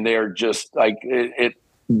men. I mean, they are just like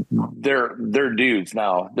they're dudes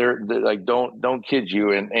now. They're like, don't kid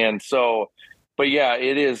you. And so, but yeah,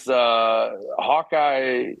 it is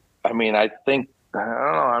Hawkeye. I mean, I think, I don't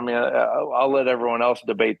know. I mean, I'll let everyone else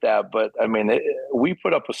debate that, but I mean, we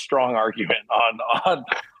put up a strong argument on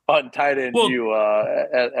tight end view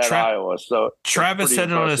at Iowa. So Travis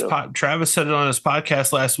said impressive. it on his Travis said it on his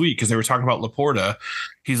podcast last week because they were talking about Laporta.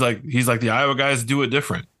 He's like the Iowa guys do it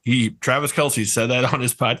different. Travis Kelce said that on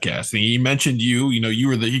his podcast, and he mentioned you. You know,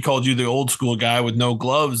 he called you the old school guy with no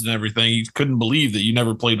gloves and everything. He couldn't believe that you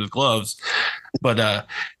never played with gloves. But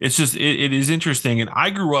it's just it is interesting. And I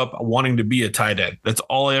grew up wanting to be a tight end. That's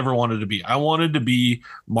all I ever wanted to be. I wanted to be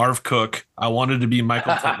Marv Cook. I wanted to be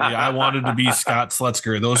Michael Titley. I wanted to be Scott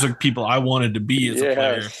Slutzker. Those are people I wanted to be as a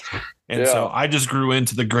player. And so I just grew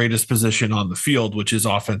into the greatest position on the field, which is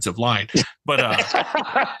offensive line. But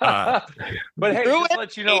but hey, just to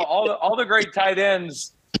let you know, all the great tight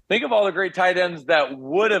ends. Think of all the great tight ends that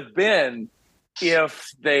would have been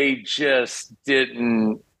if they just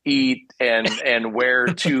didn't eat and wear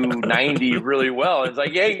 290 really well. It's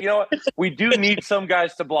like, hey, you know what? We do need some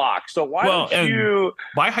guys to block. So why don't you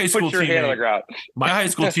my high school put your hand on the ground? My high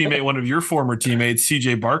school teammate, one of your former teammates,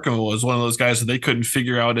 CJ Barkham, was one of those guys that they couldn't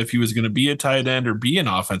figure out if he was going to be a tight end or be an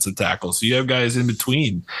offensive tackle. So you have guys in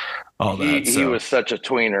between all that. He was such a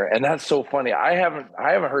tweener. And that's so funny. I haven't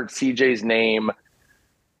heard CJ's name.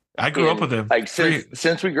 I grew up with him. Like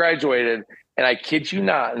since we graduated. And I kid you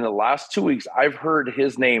not, in the last 2 weeks, I've heard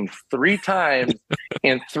his name 3 times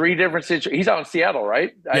in 3 different situations. He's out in Seattle,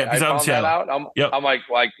 right? Yeah, he's out in Seattle. That out. I'm like,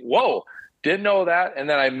 whoa, didn't know that. And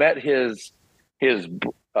then I met his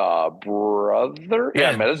brother. Yeah,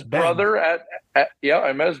 I met his brother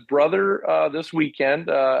I met his brother this weekend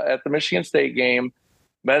at the Michigan State game.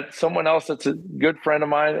 Met someone else that's a good friend of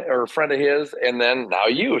mine or a friend of his, and then now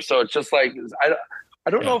you. So it's just like I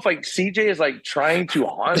don't know if like CJ is like trying to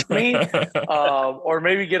haunt me or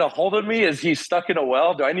maybe get a hold of me. Is he stuck in a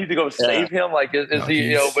well? Do I need to go save him? Like, is he,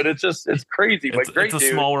 you know, but it's crazy, but great. It's a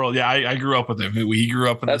small world. Yeah. I grew up with him. He grew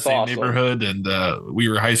up in the same neighborhood and we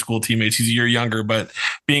were high school teammates. He's a year younger, but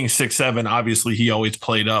being 6'7", obviously he always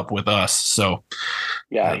played up with us. So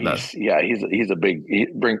he's a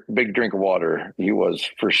big drink of water. He was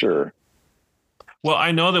for sure. Well,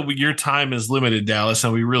 I know that your time is limited, Dallas,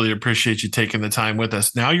 and we really appreciate you taking the time with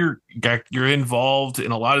us. Now you're involved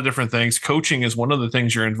in a lot of different things. Coaching is one of the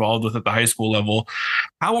things you're involved with at the high school level.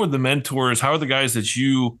 How are the mentors? How are the guys that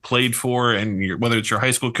you played for, and whether it's your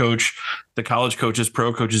high school coach, the college coaches,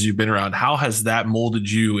 pro coaches you've been around? How has that molded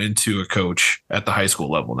you into a coach at the high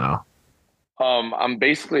school level now? I'm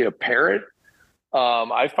basically a parrot.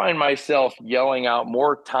 I find myself yelling out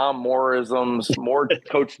more Tom Mooreisms, more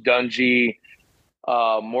Coach Dungy.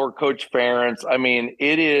 More Coach Ferentz. I mean,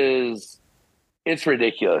 it's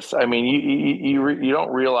ridiculous. I mean, you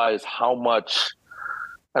don't realize how much,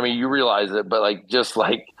 I mean, you realize it, but like, just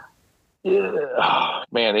like,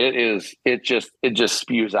 man, it just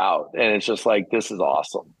spews out. And it's just like, this is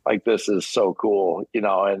awesome. Like, this is so cool, you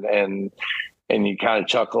know, and you kind of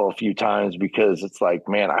chuckle a few times because it's like,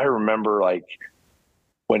 man, I remember like,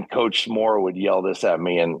 when Coach Moore would yell this at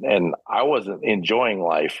me and I wasn't enjoying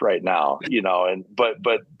life right now, you know, and, but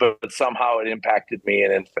somehow it impacted me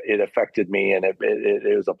and it affected me and it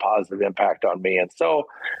was a positive impact on me. And so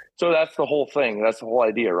that's the whole thing. That's the whole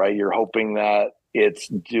idea, right? You're hoping that it's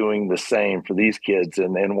doing the same for these kids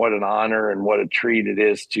and what an honor and what a treat it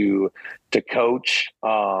is to coach,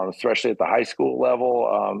 especially at the high school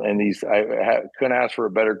level. And I couldn't ask for a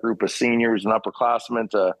better group of seniors and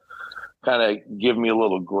upperclassmen to kind of give me a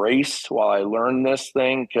little grace while I learn this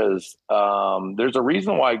thing. Cause there's a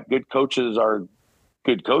reason why good coaches are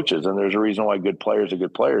good coaches and there's a reason why good players are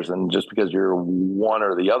good players. And just because you're one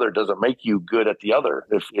or the other doesn't make you good at the other.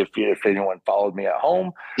 If anyone followed me at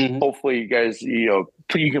home, hopefully you guys, you know,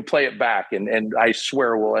 you can play it back and I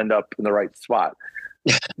swear we'll end up in the right spot.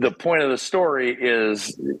 The point of the story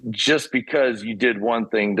is just because you did one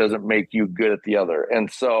thing doesn't make you good at the other.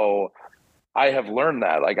 And so I have learned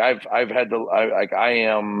that. Like I've had to. I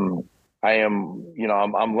am. You know,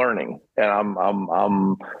 I'm learning, and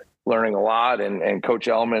I'm learning a lot. And Coach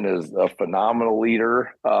Elman is a phenomenal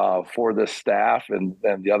leader for this staff, and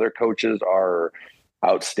the other coaches are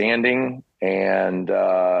outstanding. And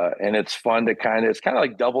it's fun to it's kind of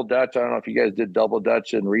like double Dutch. I don't know if you guys did double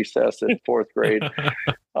Dutch in recess in 4th grade.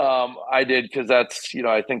 I did because that's, you know,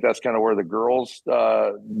 I think that's kind of where the girls,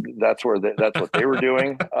 that's what they were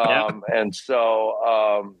doing. And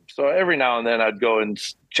so every now and then I'd go and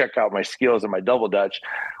check out my skills in my double Dutch.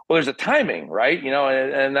 Well, there's a timing, right? You know,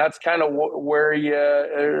 and that's kind of where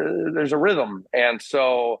there's a rhythm. And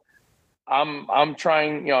so I'm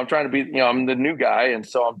trying to be, I'm the new guy. And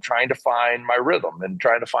so I'm trying to find my rhythm and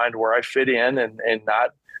trying to find where I fit in and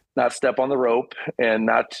not step on the rope and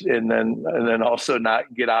then also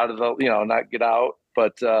not get out of the, not get out.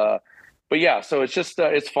 But yeah, so it's just,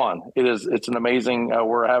 it's fun. It's an amazing,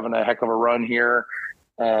 we're having a heck of a run here.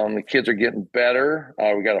 The kids are getting better.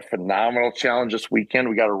 We got a phenomenal challenge this weekend.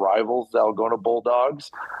 We got a rivals, the Algona Bulldogs.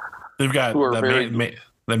 They've got the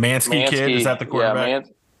Mansky kid. Is that the quarterback?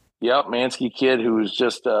 Yeah, Mansky kid, who's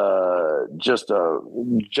just a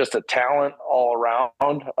talent all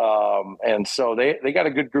around. And so they got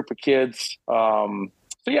a good group of kids. So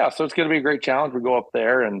it's going to be a great challenge. We go up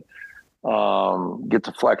there and get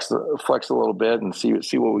to flex a little bit and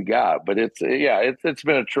see what we got. But it's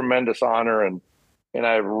been a tremendous honor and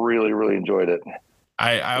I've really, really enjoyed it.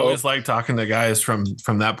 I always like talking to guys from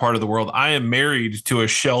that part of the world. I am married to a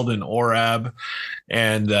Sheldon Orab,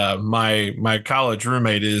 and my college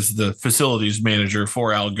roommate is the facilities manager for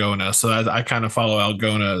Algona. So I kind of follow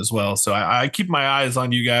Algona as well. So I keep my eyes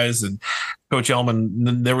on you guys. And Coach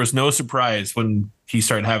Elman, there was no surprise when he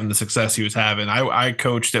started having the success he was having. I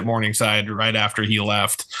coached at Morningside right after he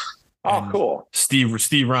left. Oh, cool. Steve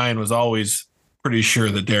Ryan was always pretty sure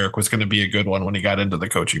that Derek was going to be a good one when he got into the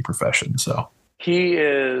coaching profession. So.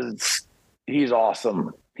 He's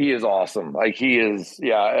awesome. He is awesome. Like he is.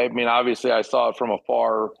 Yeah. I mean, obviously I saw it from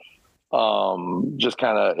afar, just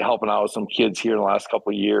kind of helping out with some kids here in the last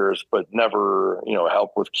couple of years, but never,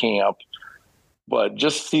 help with camp, but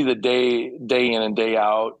just see the day in and day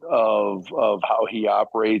out of how he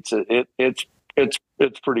operates. It's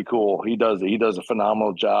pretty cool. He does a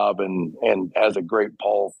phenomenal job and has a great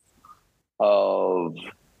pulse of,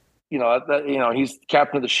 he's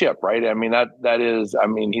captain of the ship, right? I mean,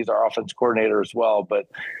 he's our offense coordinator as well, but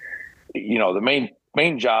the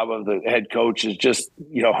main job of the head coach is just,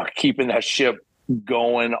 keeping that ship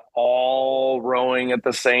going, all rowing at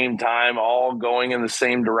the same time, all going in the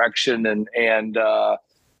same direction.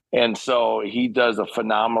 And so he does a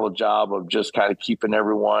phenomenal job of just kind of keeping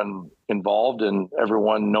everyone involved and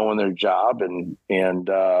everyone knowing their job. And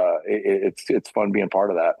it's fun being part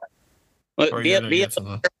of that. Well, be a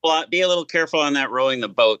little careful on that rowing the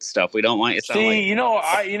boat stuff. We don't want you to sound you know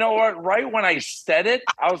what? Right when I said it,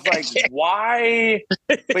 I was like, why?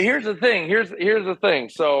 But here's the thing. Here's the thing.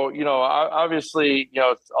 So, obviously,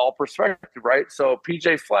 it's all perspective, right? So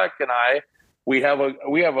PJ Fleck and I, we have a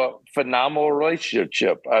phenomenal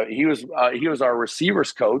relationship. He was our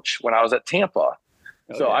receivers coach when I was at Tampa.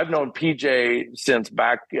 So I've known PJ since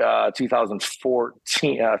back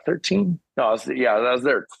 2014, 13. No, I was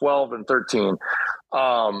there 12 and 13.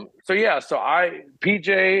 PJ,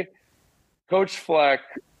 Coach Fleck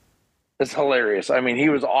is hilarious. I mean, he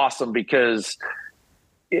was awesome because,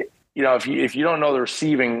 if you don't know the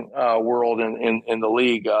receiving world in the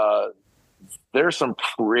league, there's some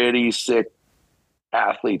pretty sick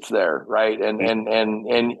athletes there, right? And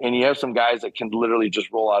you have some guys that can literally just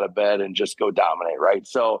roll out of bed and just go dominate, right?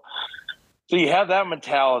 So you have that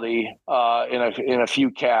mentality in a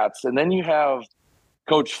few cats, and then you have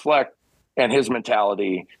Coach Fleck and his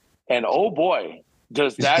mentality, and oh boy,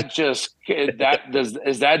 does that just is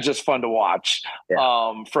that just fun to watch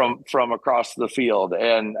from across the field.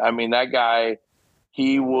 And I mean, that guy,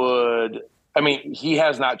 he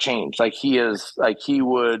has not changed. Like he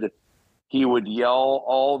would yell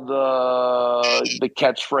all the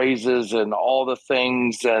catchphrases and all the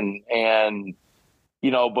things and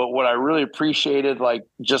but what I really appreciated, when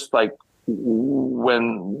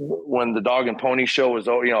the dog and pony show was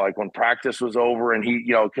over, like when practice was over and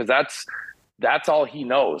he, cause that's all he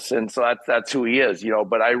knows. And so that's who he is,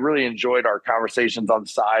 but I really enjoyed our conversations on the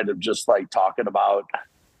side of just like talking about,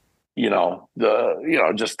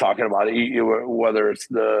 just talking about it, whether it's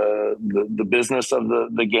the business of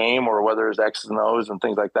the game or whether it's X's and O's and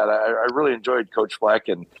things like that. I really enjoyed Coach Fleck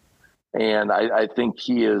and I think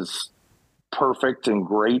he is perfect and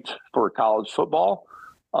great for college football.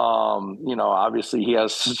 Obviously he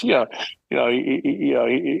has,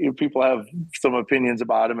 people have some opinions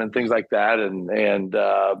about him and things like that.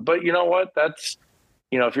 But you know what, that's,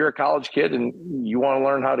 if you're a college kid and you want to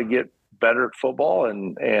learn how to get better at football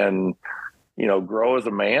and grow as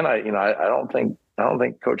a man, I don't think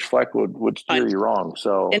Coach Fleck would steer you wrong.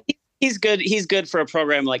 So and he's good for a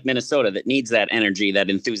program like Minnesota that needs that energy, that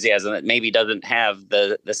enthusiasm, that maybe doesn't have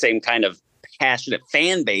the same kind of passionate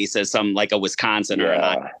fan base as some like a Wisconsin or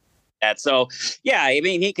that. So yeah, I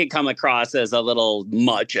mean, he could come across as a little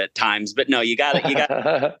much at times, but no, you got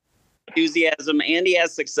enthusiasm and he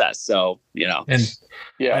has success. So, and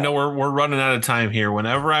I know we're running out of time here.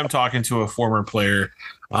 Whenever I'm talking to a former player,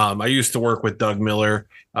 I used to work with Doug Miller,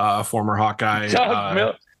 a former Hawkeye.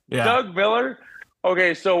 Yeah. Doug Miller.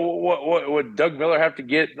 Okay, so what would Doug Miller have to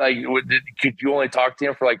get? Like, could you only talk to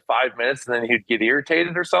him for like 5 minutes and then he'd get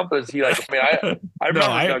irritated or something? Is he like? I mean, I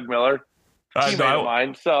remember Doug Miller, teammate of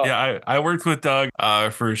mine. So yeah, I worked with Doug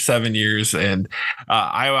for 7 years, and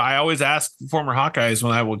I always ask former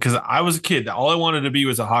Hawkeyes because I was a kid. All I wanted to be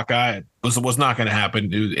was a Hawkeye. It was not going to happen.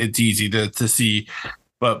 It's easy to see,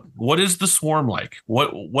 but what is the swarm like?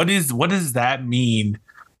 What does that mean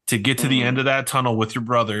to get to the end of that tunnel with your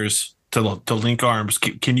brothers? To link arms.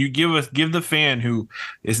 Can you give the fan who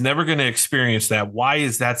is never going to experience that? Why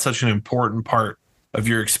is that such an important part of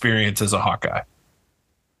your experience as a Hawkeye?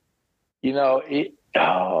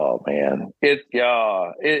 Oh man,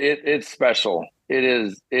 it's special. It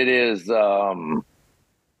is.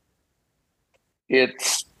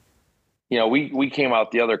 It's we came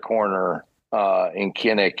out the other corner in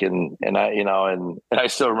Kinnick, and I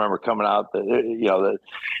still remember coming out that it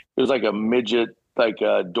was like a midget. Like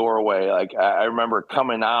a doorway. Like I remember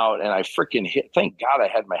coming out and I freaking hit, thank God I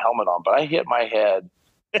had my helmet on, but I hit my head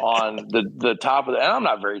on the top of and I'm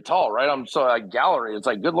not very tall, right? I'm so like gallery. It's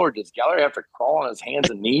like, good Lord, does gallery have to crawl on his hands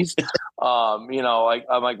and knees? Like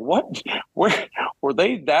I'm like, what? Were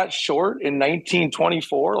they that short in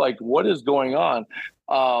 1924? Like, what is going on?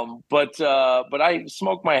 But I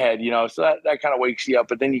smoked my head, so that kind of wakes you up.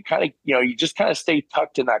 But then you kind of, you just kind of stay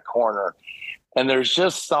tucked in that corner. And there's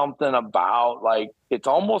just something about like it's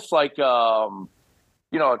almost like a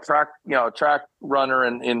track runner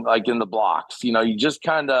in the blocks. You just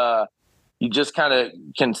kind of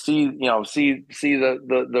can see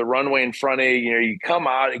the runway in front of you. You come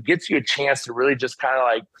out, it gets you a chance to really just kind of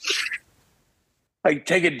like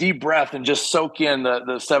take a deep breath and just soak in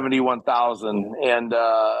the 71,000 and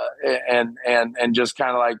just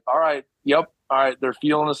kind of like, all right, yep, all right, they're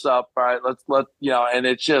feeling us up. All right, let and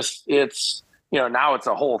it's now it's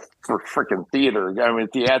a whole freaking theater. I mean,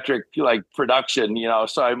 theatric like production.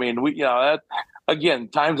 So I mean, we that again,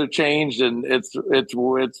 times have changed, and it's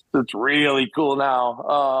really cool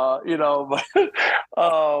now.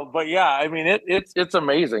 But yeah, I mean, it's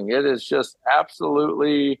amazing. It is just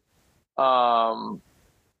absolutely amazing.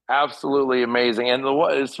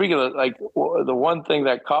 And speaking of like the one thing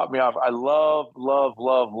that caught me off, I love.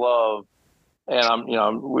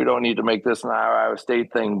 And we don't need to make this an Iowa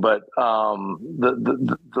State thing, but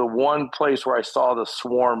the one place where I saw the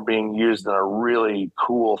swarm being used in a really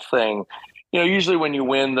cool thing, usually when you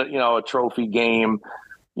win a trophy game,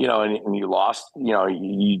 and you lost,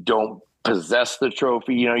 you don't possess the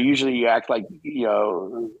trophy. Usually you act like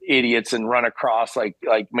idiots and run across like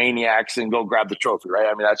maniacs and go grab the trophy, right?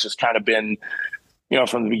 I mean, that's just kind of been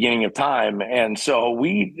from the beginning of time, and so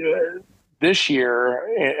we. This year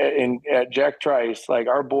at Jack Trice, like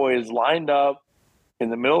our boys lined up in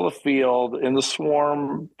the middle of the field in the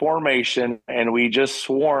swarm formation, and we just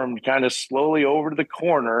swarmed kind of slowly over to the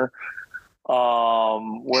corner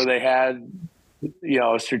where they had,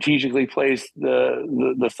 strategically placed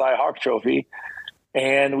the Cy Hawk trophy.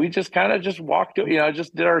 And we just kind of just walked,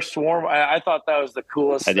 just did our swarm. I thought that was the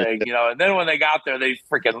coolest thing, and then when they got there, they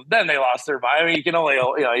lost their mind. I mean, you can only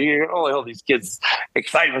hold these kids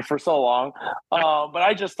excitement for so long. But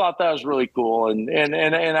I just thought that was really cool.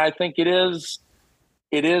 And I think it's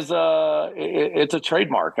a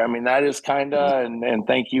trademark. I mean, that is kind of, and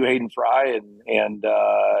thank you, Hayden Fry.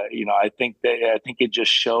 I think it just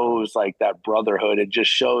shows like that brotherhood. It just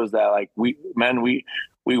shows that like we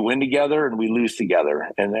win together and we lose together,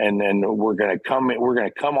 and we're going to come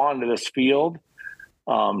onto this field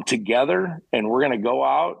together, and we're going to go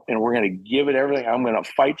out and we're going to give it everything. I'm going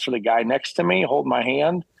to fight for the guy next to me, hold my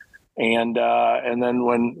hand, and then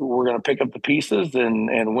when we're going to pick up the pieces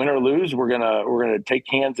and win or lose, we're going to take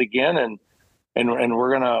hands again, and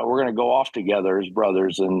we're going to go off together as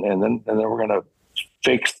brothers, and then we're going to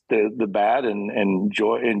fix the bad and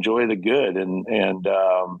enjoy the good,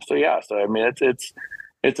 so I mean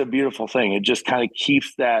it's a beautiful thing. It just kind of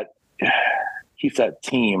keeps that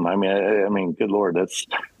team. I mean, good Lord, that's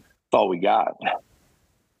all we got.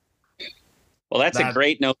 Well, that's a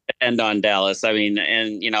great note to end on, Dallas. I mean,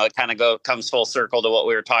 and it kind of comes full circle to what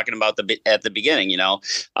we were talking about at the beginning.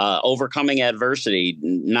 Overcoming adversity,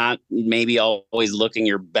 not maybe always looking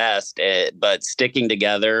your best, but sticking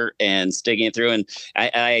together and sticking it through. And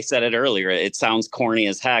I said it earlier. It sounds corny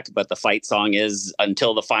as heck, but the fight song is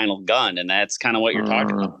 "Until the Final Gun," and that's kind of what you're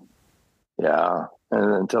talking about. Yeah,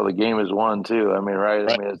 and until the game is won too. I mean, right?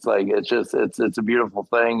 I mean, it's like it's a beautiful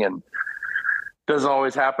thing, and doesn't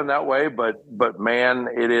always happen that way, but man,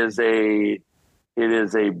 it is a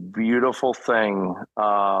beautiful thing.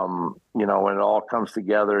 When it all comes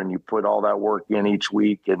together and you put all that work in each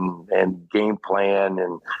week and game plan,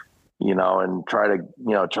 and and try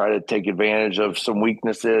to take advantage of some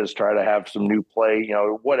weaknesses, try to have some new play,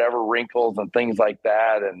 whatever wrinkles and things like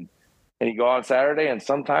that. And you go on Saturday, and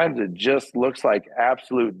sometimes it just looks like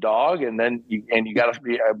absolute dog. And then you got to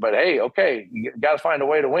be, but hey, okay, you got to find a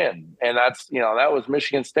way to win. And that's, that was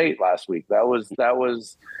Michigan State last week. That was,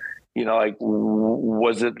 like,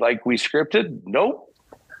 was it like we scripted? Nope.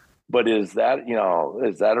 But is that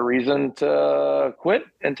a reason to quit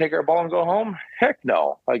and take our ball and go home? Heck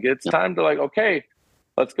no. Like, it's time to, like, okay,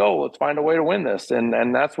 let's go. Let's find a way to win this.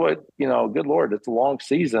 And that's what, good Lord, it's a long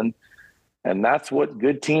season. And that's what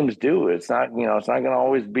good teams do. It's not, it's not going to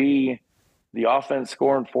always be the offense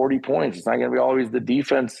scoring 40 points. It's not going to be always the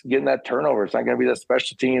defense getting that turnover. It's not going to be the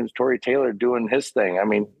special teams, Tory Taylor doing his thing. I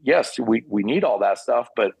mean, yes, we need all that stuff,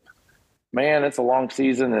 but man, it's a long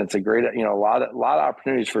season, and it's a great, a lot of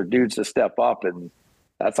opportunities for dudes to step up, and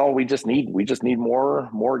that's all we just need. We just need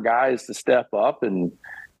more guys to step up and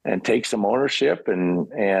take some ownership, and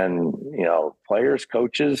players,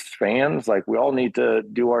 coaches, fans, like, we all need to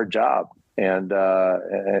do our job and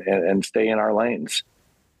stay in our lanes.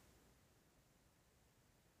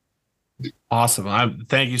 Awesome.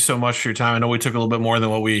 Thank you so much for your time. I know we took a little bit more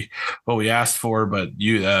than what we asked for, but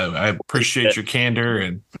I appreciate your candor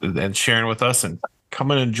and sharing with us and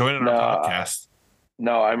coming and joining our podcast.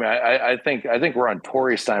 No, I mean, I think we're on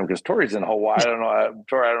Tory's time, because Tory's in Hawaii. I don't know,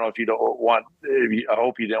 Tory. I don't know if you don't want. I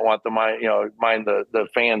hope you didn't want mind the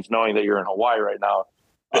fans knowing that you're in Hawaii right now.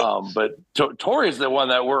 But Tory's the one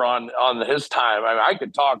that we're on his time. I mean, I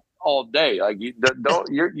could talk all day. Like,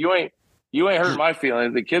 you ain't hurt my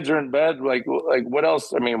feelings. The kids are in bed. Like what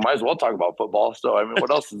else? I mean, might as well talk about football. So, I mean, what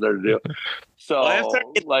else is there to do? So, I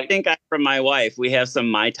think from my wife, we have some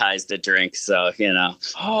Mai Tais to drink. So,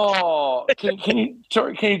 Oh, can you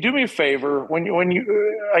do me a favor when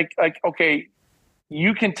you okay,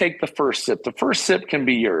 you can take the first sip. The first sip can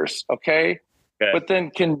be yours. Okay. But then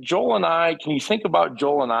can you think about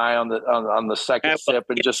Joel and I on the second sip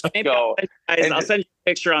and just go? I'll send you a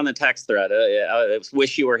picture on the text thread. I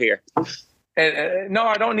wish you were here. And no,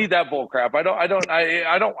 I don't need that bull crap. I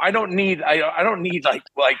don't need to,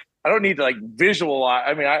 like, visualize.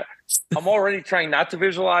 I mean, I'm already trying not to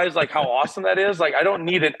visualize, like, how awesome that is. Like, I don't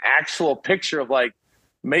need an actual picture of, like,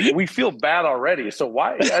 we feel bad already. So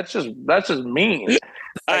why? That's just mean.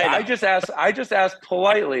 I just ask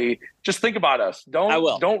politely. Just think about us.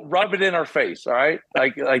 Don't rub it in our face. All right.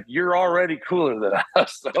 Like you're already cooler than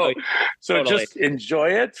us. So totally. Just enjoy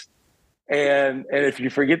it. And if you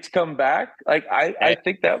forget to come back, like, I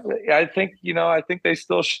think they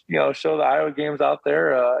still show the Iowa games out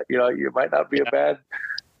there. You might not be a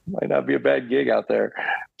bad gig out there.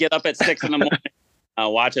 Get up at 6 a.m.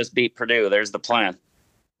 Watch us beat Purdue. There's the plan.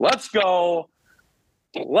 Let's go.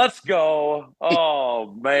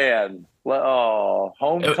 Oh, man. Oh,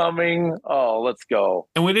 homecoming. Oh, let's go.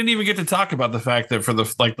 And we didn't even get to talk about the fact that for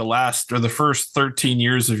the last, or the first 13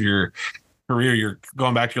 years of your career, you're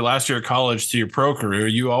going back to your last year of college to your pro career,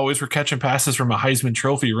 you always were catching passes from a Heisman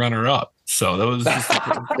Trophy runner-up. So that was just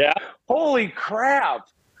yeah. Holy crap.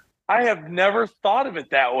 I have never thought of it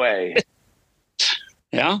that way.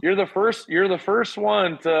 Yeah. You're the first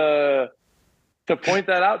one to point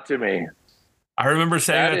that out to me. I remember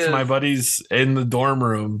saying that to my buddies in the dorm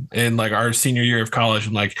room in, like, our senior year of college,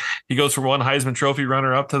 and, like, he goes from one Heisman Trophy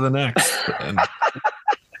runner up to the next. And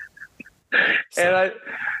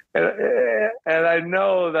I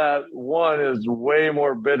know that one is way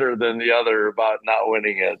more bitter than the other about not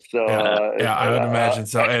winning it. So I would imagine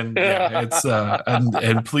so. And it's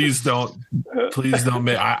and please don't.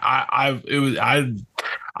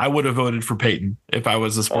 I would have voted for Peyton if I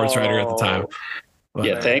was a sports writer at the time.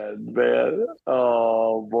 But, man.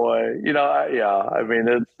 Oh boy. I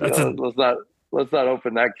mean, let's not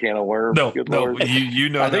open that can of worms. No, I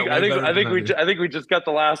think we just got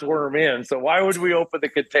the last worm in. So why would we open the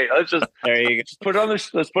container? Let's just let's put it on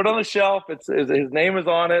the shelf. His name is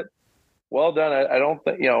on it. Well done. I don't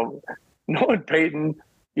think knowing Peyton,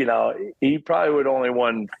 he probably would only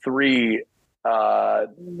won 3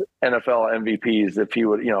 NFL MVPs if he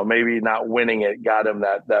would, maybe not winning it got him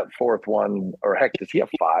that 4th one, or heck, does he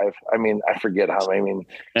have 5? I mean, I forget how. I mean,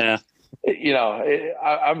 yeah.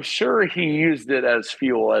 I'm sure he used it as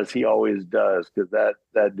fuel, as he always does, because that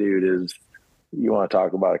dude is. You want to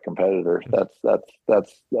talk about a competitor? That's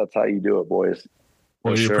how you do it, boys.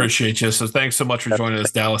 Well, we appreciate you. So thanks so much for joining us,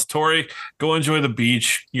 Dallas. Tory, go enjoy the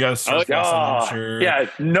beach. You guys surf I'm sure. Yeah,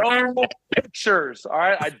 no pictures. All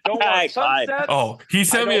right, I don't want sunsets. Oh, he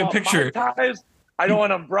sent me a picture. I don't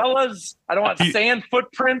want umbrellas. I don't want sand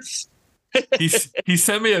footprints. He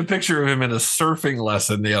sent me a picture of him in a surfing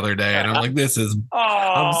lesson the other day, and I'm like, this is.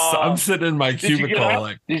 I'm sitting in my cubicle.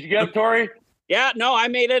 Did you get up, Tory? Yeah, no, I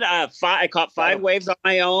made it. I caught 5 waves on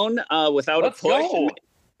my own without a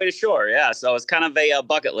push. Sure, yeah. So it's kind of a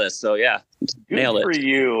bucket list. So yeah, nailed it. Good for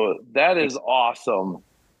you. That is awesome.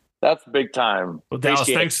 That's big time. Well, Dallas,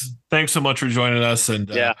 thanks so much for joining us. And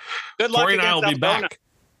good luck. Tory and I will be back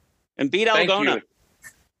and beat Algona.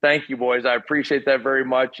 Thank you, boys. I appreciate that very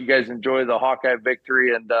much. You guys enjoy the Hawkeye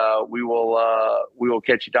victory, and we will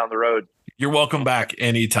catch you down the road. You're welcome back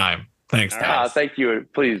anytime. Thanks, Dallas. Thank you.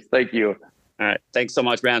 Please, thank you. All right. Thanks so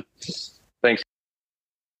much, man. Thanks.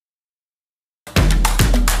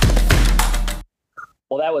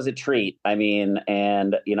 Well, that was a treat. I mean,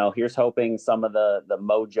 and, here's hoping some of the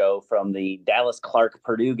mojo from the Dallas Clark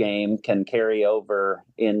Purdue game can carry over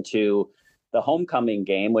into the homecoming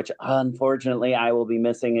game, which unfortunately I will be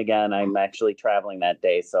missing again. I'm actually traveling that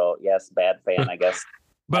day. So, yes, bad fan, I guess.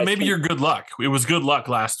 But maybe you're good luck. It was good luck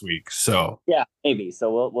last week. So yeah, maybe.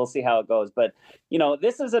 So we'll see how it goes. But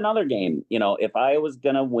this is another game. If I was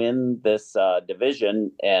gonna win this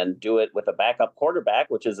division and do it with a backup quarterback,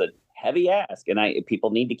 which is a heavy ask, and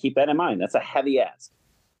people need to keep that in mind. That's a heavy ask.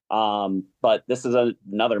 But this is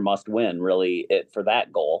another must win, really, for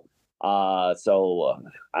that goal. So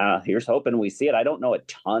here's hoping we see it. I don't know a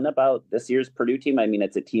ton about this year's Purdue team. I mean,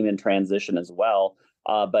 it's a team in transition as well.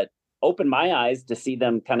 But open my eyes to see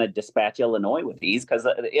them kind of dispatch Illinois with these, because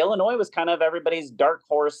Illinois was kind of everybody's dark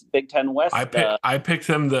horse Big Ten West. I picked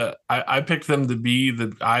them to be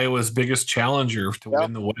the Iowa's biggest challenger to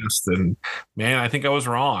win the West, and man, I think I was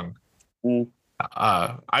wrong.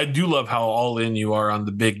 I do love how all in you are on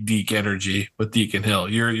the big Deke energy with Deacon Hill.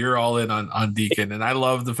 You're all in on Deacon, and I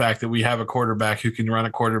love the fact that we have a quarterback who can run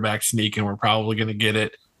a quarterback sneak, and we're probably going to get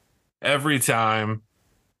it every time.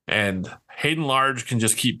 And Hayden Large can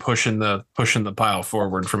just keep pushing the pile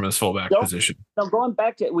forward from his fullback position. No, going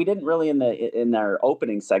back to, we didn't really in our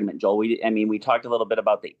opening segment, Joel. We talked a little bit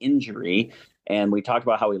about the injury, and we talked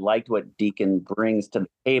about how we liked what Deacon brings to the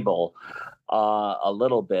table a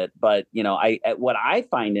little bit. But what I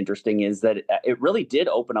find interesting is that it really did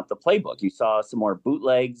open up the playbook. You saw some more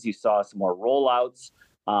bootlegs, you saw some more rollouts.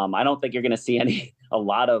 I don't think you're going to see a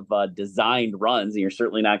lot of designed runs, and you're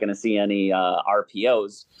certainly not going to see any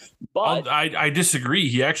RPOs. But I disagree.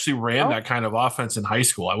 He actually ran that kind of offense in high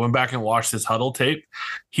school. I went back and watched his huddle tape.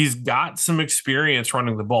 He's got some experience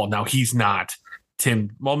running the ball. Now he's not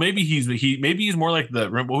Tim. Well, maybe he's more like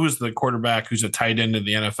who's the quarterback who's a tight end in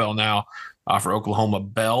the NFL now for Oklahoma.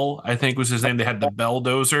 Bell, I think was his name. They had the Bell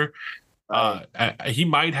Dozer. He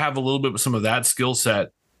might have a little bit of some of that skill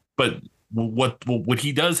set, but what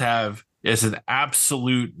he does have is an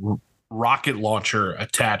absolute rocket launcher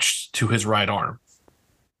attached to his right arm.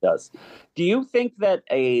 Does. Do you think that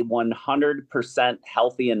a 100%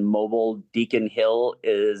 healthy and mobile Deacon Hill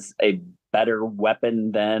is a better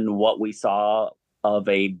weapon than what we saw of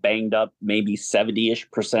a banged up, maybe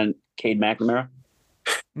 70-ish% Cade McNamara?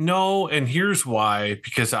 No, and here's why.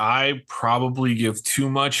 Because I probably give too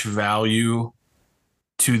much value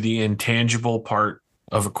to the intangible part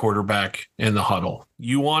of a quarterback in the huddle.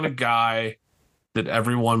 You want a guy that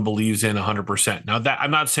everyone believes in 100%. Now, that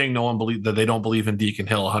I'm not saying that they don't believe in Deacon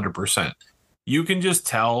Hill 100%. You can just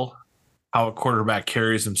tell how a quarterback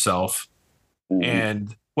carries himself. Mm-hmm.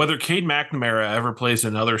 And whether Cade McNamara ever plays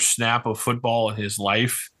another snap of football in his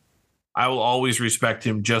life, I will always respect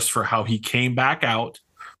him just for how he came back out,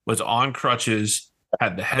 was on crutches,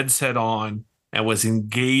 had the headset on, and was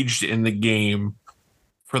engaged in the game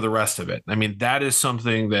for the rest of it. I mean, that is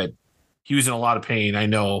something that he was in a lot of pain, I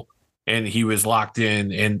know, and he was locked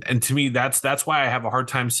in. And to me, that's why I have a hard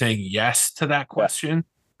time saying yes to that question,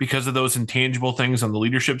 because of those intangible things on the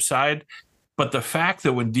leadership side. But the fact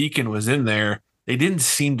that when Deacon was in there, they didn't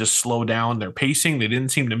seem to slow down their pacing. They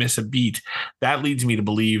didn't seem to miss a beat. That leads me to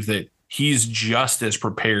believe that he's just as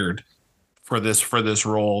prepared for this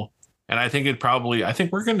role. And I think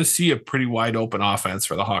we're going to see a pretty wide open offense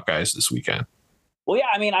for the Hawkeyes this weekend. Well, yeah,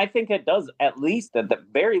 I mean, I think it does, at the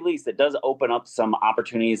very least, it does open up some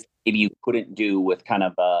opportunities maybe you couldn't do with kind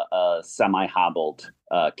of a semi-hobbled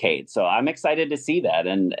Cade. So I'm excited to see that.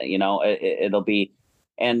 And, it'll be,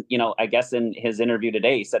 and, I guess in his interview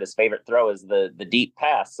today, he said his favorite throw is the deep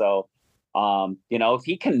pass. So, if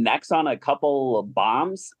he connects on a couple of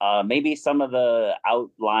bombs, maybe some of the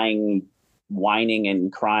outlying whining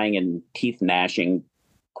and crying and teeth gnashing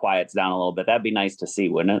quiets down a little bit. That'd be nice to see,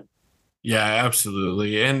 wouldn't it? Yeah,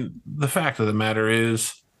 absolutely. And the fact of the matter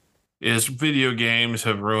is video games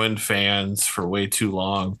have ruined fans for way too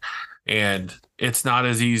long. And it's not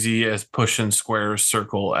as easy as pushing square,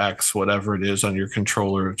 circle, X, whatever it is on your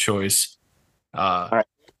controller of choice. All right.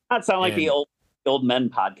 Not sound like the old men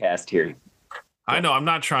podcast here. I know I'm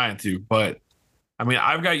not trying to, but I mean,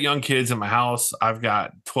 I've got young kids in my house. I've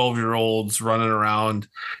got 12-year-olds running around.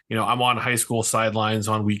 I'm on high school sidelines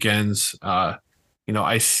on weekends. I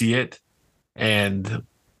see it, and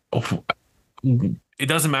it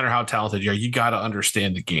doesn't matter how talented you are. You got to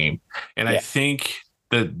understand the game. And I think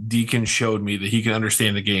that Deacon showed me that he can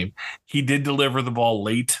understand the game. He did deliver the ball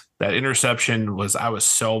late. That interception I was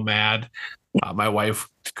so mad. My wife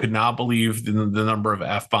could not believe the number of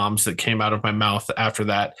F-bombs that came out of my mouth after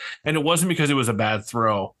that. And it wasn't because it was a bad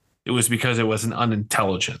throw. It was because it was an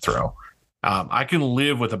unintelligent throw. I can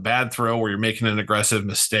live with a bad throw where you're making an aggressive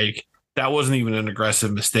mistake. That wasn't even an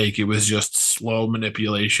aggressive mistake. It was just slow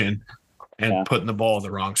manipulation and putting the ball in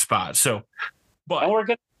the wrong spot. So, but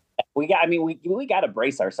and we got to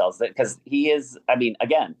brace ourselves because he is,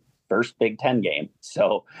 again, first Big Ten game.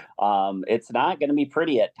 So it's not going to be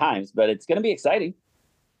pretty at times, but it's going to be exciting.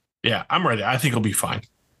 Yeah, I'm ready. I think it'll be fine.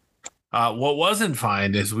 What wasn't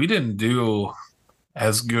fine is we didn't do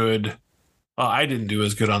as good. I didn't do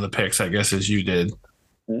as good on the picks, I guess, as you did.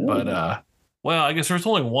 But, I guess there's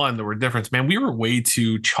only one that were different. Man, we were way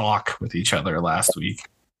too chalk with each other last week.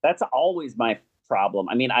 That's always my problem.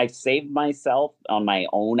 I saved myself on my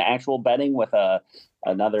own actual betting with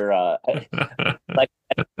another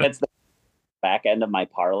that's the back end of my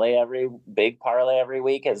parlay. Big parlay every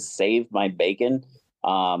week has saved my bacon,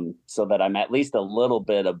 so that I'm at least a little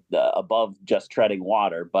bit above just treading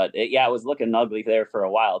water. But it was looking ugly there for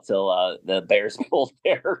a while till the Bears pulled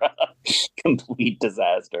their complete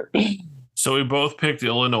disaster. So we both picked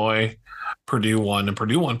Illinois. Purdue won, and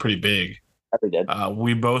Purdue won pretty big. They did.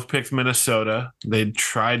 We both picked Minnesota. They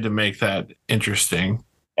tried to make that interesting.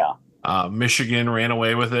 Yeah. Michigan ran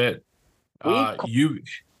away with it. What?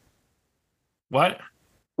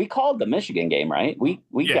 We called the Michigan game, right? We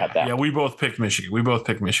got that. Yeah, we both picked Michigan. We both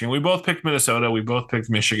picked Minnesota. We both picked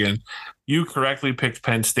Michigan. You correctly picked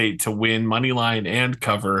Penn State to win money line and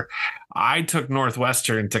cover. I took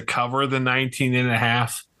Northwestern to cover the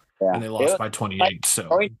 19.5, and they lost by 28. So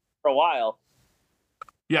for a while.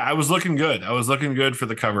 Yeah, I was looking good. I was looking good for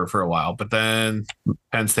the cover for a while, but then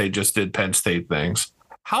Penn State just did Penn State things.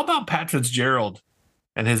 How about Pat Fitzgerald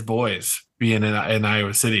and his boys being in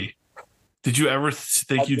Iowa City? Did you ever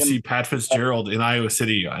think you'd see Pat Fitzgerald in Iowa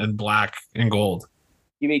City in black and gold?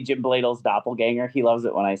 You mean Jim Bladle's doppelganger? He loves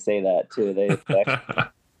it when I say that too.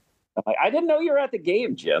 I'm like, I didn't know you were at the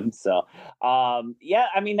game, Jim. So,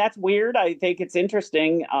 that's weird. I think it's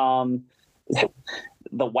interesting.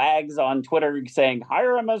 The wags on Twitter saying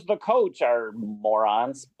hire him as the coach are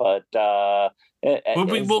morons, but hold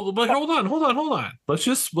on. Let's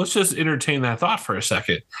just entertain that thought for a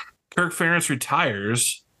second. Kirk Ferentz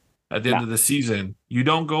retires at the end of the season. You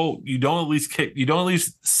don't at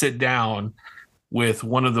least sit down with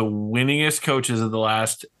one of the winningest coaches of the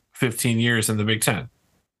last 15 years in the Big Ten.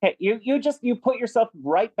 Hey, you put yourself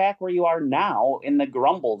right back where you are now in the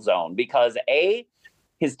grumble zone because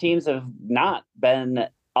his teams have not been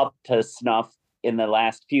up to snuff in the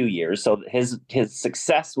last few years. So his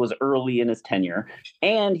success was early in his tenure,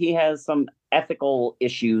 and he has some ethical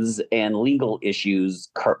issues and legal issues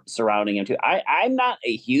surrounding him too. I'm not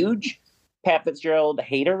a huge Pat Fitzgerald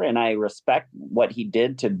hater, and I respect what he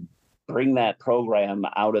did to bring that program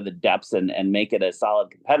out of the depths and make it a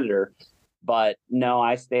solid competitor. But no,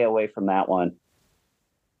 I stay away from that one.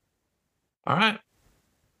 All right.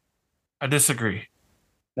 I disagree.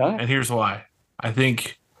 Okay. And here's why. I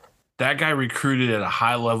think that guy recruited at a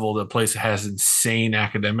high level to a place that has insane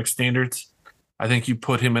academic standards. I think you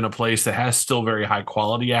put him in a place that has still very high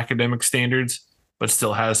quality academic standards, but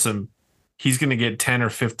still has he's going to get 10 or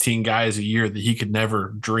 15 guys a year that he could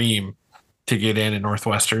never dream to get in at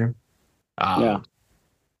Northwestern. And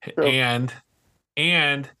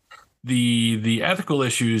the ethical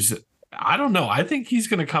issues, I don't know. I think he's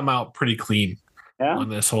going to come out pretty clean on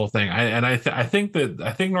this whole thing. I think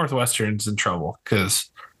Northwestern's in trouble because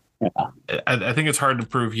I think it's hard to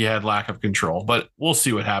prove he had lack of control, but we'll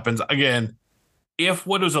see what happens. Again, if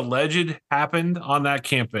what was alleged happened on that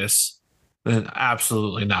campus, then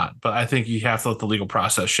absolutely not. But I think you have to let the legal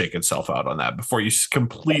process shake itself out on that before you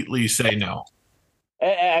completely say no.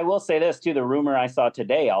 I will say this too. The rumor I saw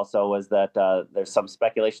today also was that there's some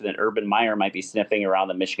speculation that Urban Meyer might be sniffing around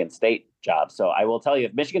the Michigan State job. So I will tell you,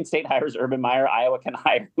 if Michigan State hires Urban Meyer, Iowa can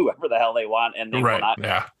hire whoever the hell they want, and they will not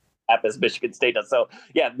cap as Michigan State does. So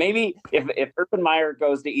maybe if Urban Meyer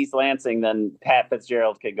goes to East Lansing, then Pat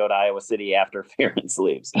Fitzgerald could go to Iowa City after Ferentz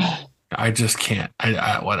leaves. I just can't.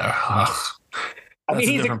 Whatever.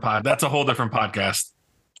 That's a whole different podcast.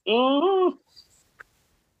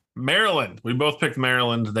 Maryland. We both picked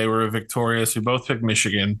Maryland. They were victorious. We both picked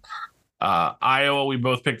Michigan. Iowa. We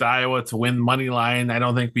both picked Iowa to win money line. I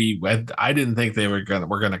didn't think they were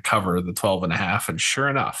gonna cover the 12.5, and sure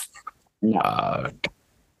enough, No.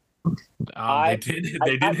 they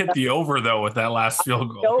did hit the over though with that last field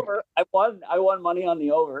goal. Over. I won money on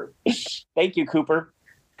the over. Thank you, Cooper.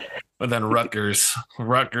 But then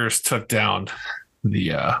Rutgers took down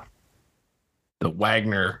the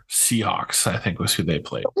Wagner Seahawks, I think was who they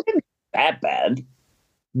played. That bad?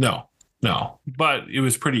 No, but it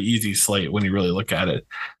was pretty easy slate when you really look at it.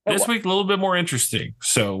 This week, a little bit more interesting.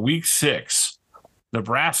 So week 6,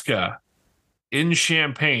 Nebraska in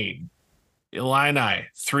Champaign, Illini,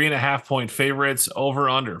 3.5-point favorites, over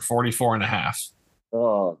under 44.5.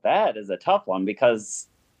 Oh, that is a tough one because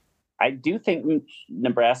I do think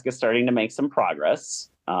Nebraska's starting to make some progress.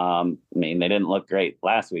 I mean, they didn't look great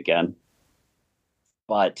last weekend,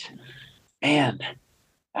 but man,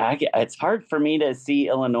 it's hard for me to see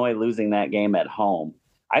Illinois losing that game at home.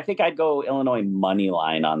 I think I'd go Illinois money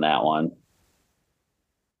line on that one.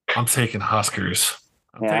 I'm taking Huskers.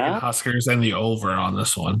 I'm taking Huskers and the over on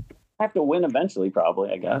this one. I have to win eventually, probably,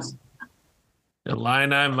 I guess.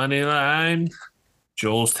 Illini money line.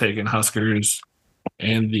 Joel's taking Huskers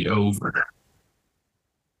and the over.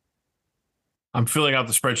 I'm filling out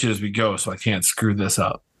the spreadsheet as we go, so I can't screw this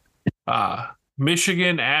up.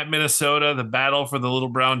 Michigan at Minnesota, the battle for the Little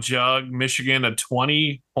Brown Jug. Michigan, a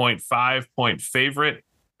 20.5-point favorite.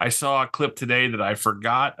 I saw a clip today that I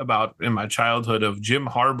forgot about in my childhood of Jim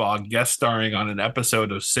Harbaugh guest starring on an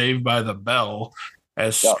episode of Saved by the Bell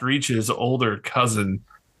as Screech's older cousin.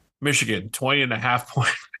 Michigan,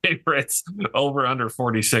 20.5-point favorites, over under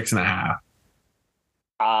 46.5.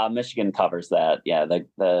 Michigan covers that. Yeah,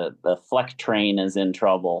 the Fleck train is in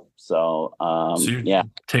trouble. So, you're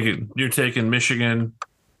taking Michigan.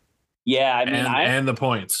 Yeah, I mean, and the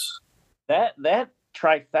points. That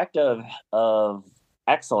trifecta of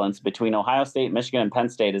excellence between Ohio State, Michigan, and Penn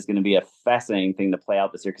State is going to be a fascinating thing to play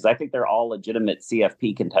out this year because I think they're all legitimate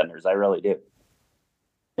CFP contenders. I really do.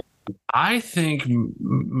 I think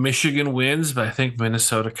Michigan wins, but I think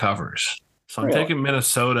Minnesota covers. So I'm taking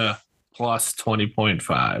Minnesota plus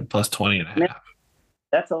 20.5, plus 20.5.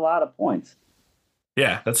 That's a lot of points.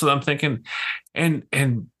 Yeah, that's what I'm thinking. And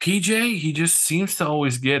PJ, he just seems to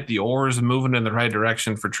always get the oars moving in the right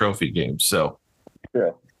direction for trophy games. So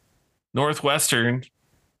Northwestern,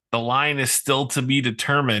 the line is still to be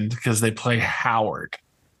determined because they play Howard.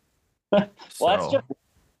 That's just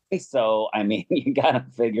so. I mean, you got to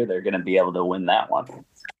figure they're going to be able to win that one.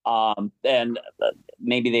 And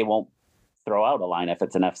maybe they won't throw out a line if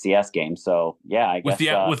it's an FCS game. So yeah, I guess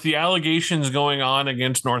with the allegations going on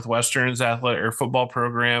against Northwestern's athletic or football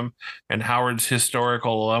program and Howard's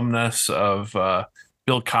historical alumnus of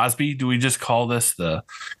Bill Cosby, do we just call this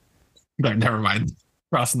never mind,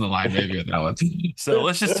 crossing the line maybe with that one. So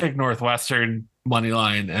let's just take Northwestern money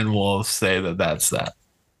line and we'll say that's that.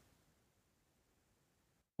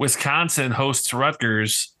 Wisconsin hosts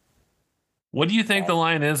Rutgers. What do you think the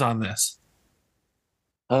line is on this?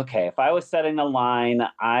 Okay, if I was setting the line,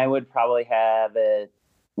 I would probably have it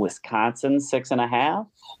Wisconsin 6.5.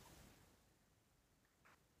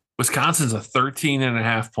 Wisconsin's a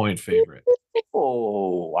 13.5-point favorite.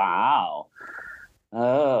 Oh, wow.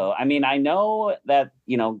 Oh, I mean, I know that,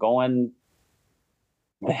 going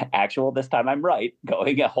actual this time I'm right.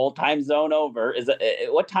 Going a whole time zone over.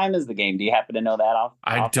 What time is the game? Do you happen to know that off?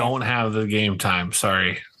 I don't have the game time.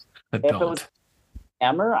 Sorry. If it was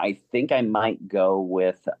Emmer, I think I might go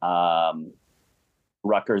with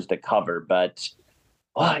Rutgers to cover, but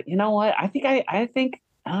you know what? I think I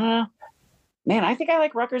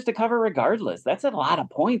like Rutgers to cover regardless. That's a lot of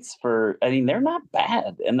points they're not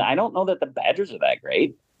bad, and I don't know that the Badgers are that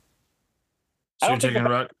great. So you're taking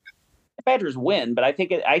Rutgers? The Badgers win, but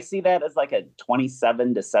I see that as like a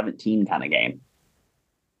 27-17 kind of game.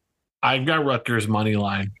 I've got Rutgers money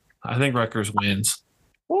line. I think Rutgers wins.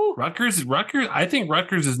 Ooh. Rutgers. I think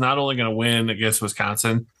Rutgers is not only going to win against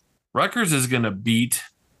Wisconsin, Rutgers is going to beat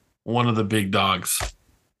one of the big dogs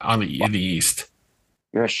in the East.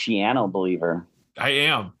 You're a Shiano believer. I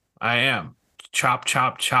am. Chop,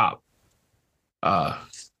 chop, chop. I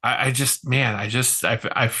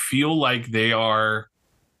feel like they are.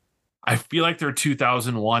 I feel like they're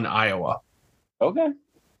 2001 Iowa. Okay.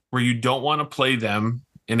 Where you don't want to play them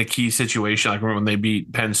in a key situation. Like remember when they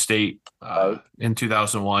beat Penn State in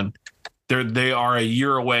 2001. They are a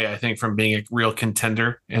year away, I think, from being a real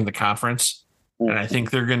contender in the conference. And I think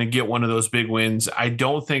they're going to get one of those big wins. I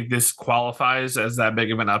don't think this qualifies as that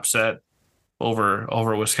big of an upset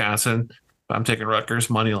over Wisconsin. But I'm taking Rutgers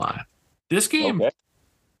money line. This game,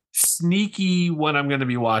 Sneaky one I'm going to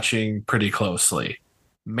be watching pretty closely.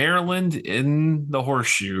 Maryland in the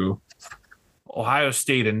Horseshoe. Ohio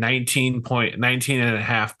State a 19 and a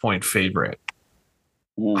half point favorite.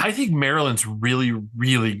 I think Maryland's really,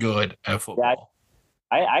 really good at football.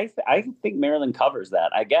 I think Maryland covers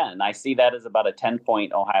that. Again, I see that as about a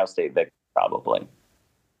 10-point Ohio State victory, probably.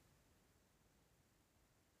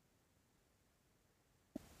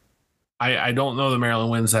 I don't know that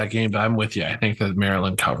Maryland wins that game, but I'm with you. I think that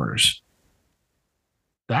Maryland covers.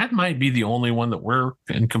 That might be the only one that we're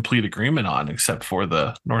in complete agreement on, except for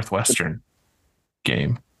the Northwestern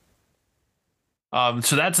game.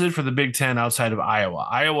 So that's it for the Big Ten outside of Iowa.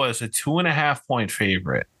 Iowa is a 2.5 point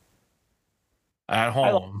favorite at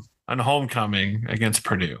home on homecoming against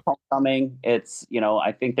Purdue. Homecoming, it's,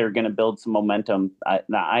 I think they're going to build some momentum.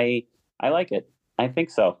 I like it. I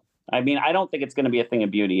think so. I mean, I don't think it's going to be a thing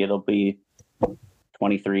of beauty. It'll be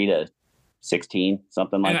 23-16,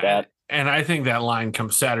 something like that. And I think that line come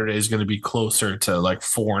Saturday is going to be closer to like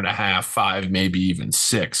 4.5, 5, maybe even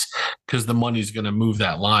 6, because the money's going to move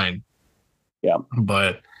that line. Yeah.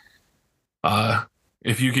 But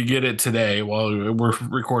if you could get it today, while we're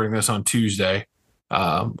recording this on Tuesday,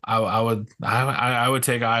 I would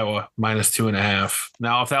take Iowa -2.5.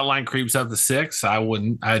 Now, if that line creeps up to 6, I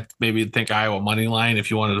wouldn't. I'd maybe think Iowa money line if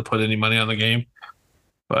you wanted to put any money on the game.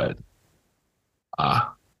 But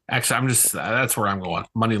actually, that's where I'm going.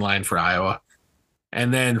 Money line for Iowa.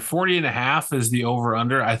 And then 40.5 is the over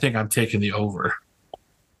under. I think I'm taking the over.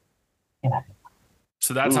 Yeah.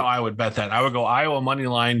 So that's how I would bet that. I would go Iowa money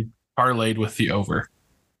line parlayed with the over.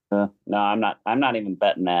 No, I'm not even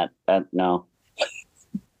betting that. No.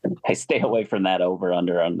 I stay away from that over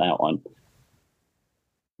under on that one.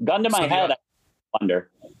 Gun to my head, I wonder.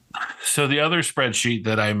 So the other spreadsheet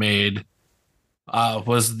that I made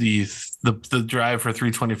was the drive for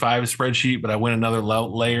 325 spreadsheet, but I went another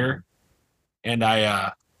layer, and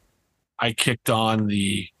I kicked on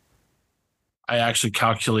I actually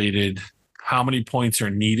calculated how many points are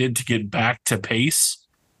needed to get back to pace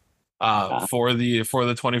for the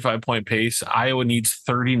 25-point pace. Iowa needs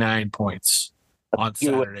 39 points on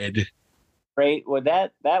Saturday. Great.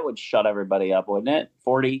 That would shut everybody up, wouldn't it?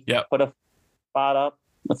 40. Yeah. Put a spot up.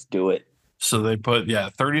 Let's do it. So they put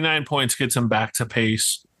 39 points gets them back to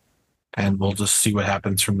pace, and we'll just see what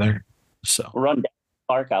happens from there. So we'll run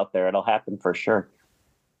Clark out there. It'll happen for sure.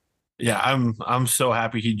 Yeah, I'm so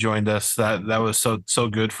happy he joined us. That was so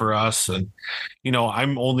good for us. And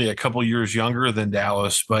I'm only a couple years younger than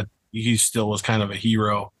Dallas, but he still was kind of a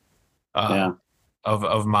hero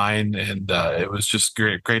of mine, and it was just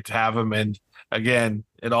great to have him. And again,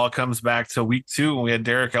 it all comes back to week 2 when we had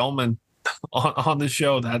Derek Ellman on the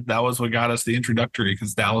show. That was what got us the introductory,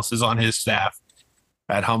 because Dallas is on his staff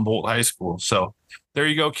at Humboldt High School. So there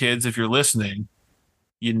you go, kids. If you're listening,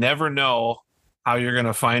 you never know how you're going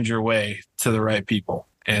to find your way to the right people,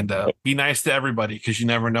 and be nice to everybody, because you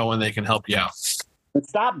never know when they can help you out. And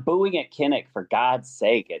stop booing at Kinnick, for God's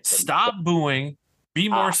sake. Stop booing. Be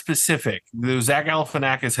more specific. Zach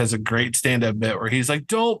Galifianakis has a great stand-up bit where he's like,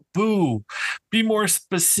 "Don't boo. Be more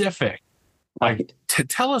specific. Like,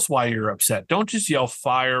 tell us why you're upset. Don't just yell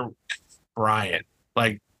fire Brian."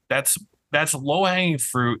 Like, that's low-hanging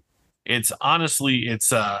fruit. It's honestly,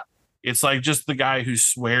 it's like just the guy who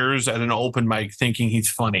swears at an open mic thinking he's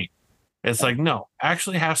funny. It's like, no,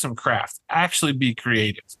 actually have some craft. Actually be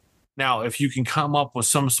creative. Now, if you can come up with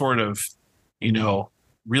some sort of,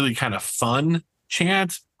 really kind of fun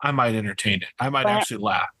chant, I might entertain it. I might actually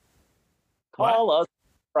laugh. Call us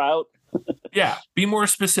Sprout. Yeah, be more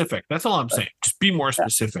specific. That's all I'm saying. Just be more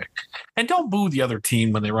specific. And don't boo the other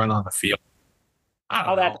team when they run on the field. I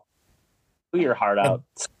don't know. Boo your heart out.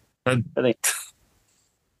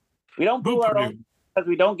 We don't boo our own because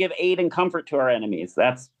we don't give aid and comfort to our enemies.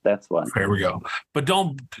 That's one. There we go. But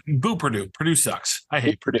don't boo Purdue. Purdue sucks. I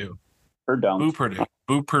hate Purdue. Don't. Boo Purdue.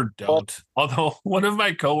 Boo Purdue. Don't. Although one of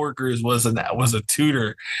my coworkers was a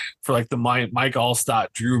tutor for like the Mike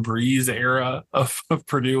Allstott, Drew Brees era of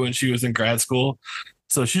Purdue when she was in grad school.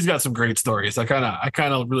 So she's got some great stories. I kind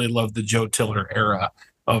of really love the Joe Tiller era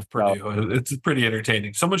of Purdue. Oh. It's pretty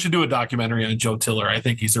entertaining. Someone should do a documentary on Joe Tiller. I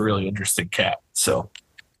think he's a really interesting cat. So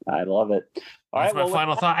I love it. That's my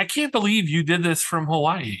final thought. I can't believe you did this from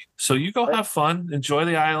Hawaii. So you go have fun, enjoy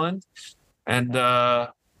the island, and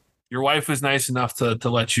your wife was nice enough to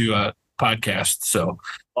let you podcast. So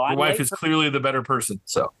your wife is clearly the better person.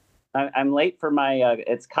 So I'm late for my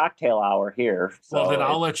it's cocktail hour here. So well, then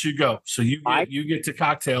I'll let you go. So you get to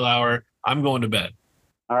cocktail hour. I'm going to bed.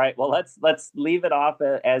 All right. Well, let's leave it off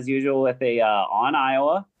as usual with a on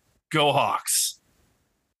Iowa. Go Hawks.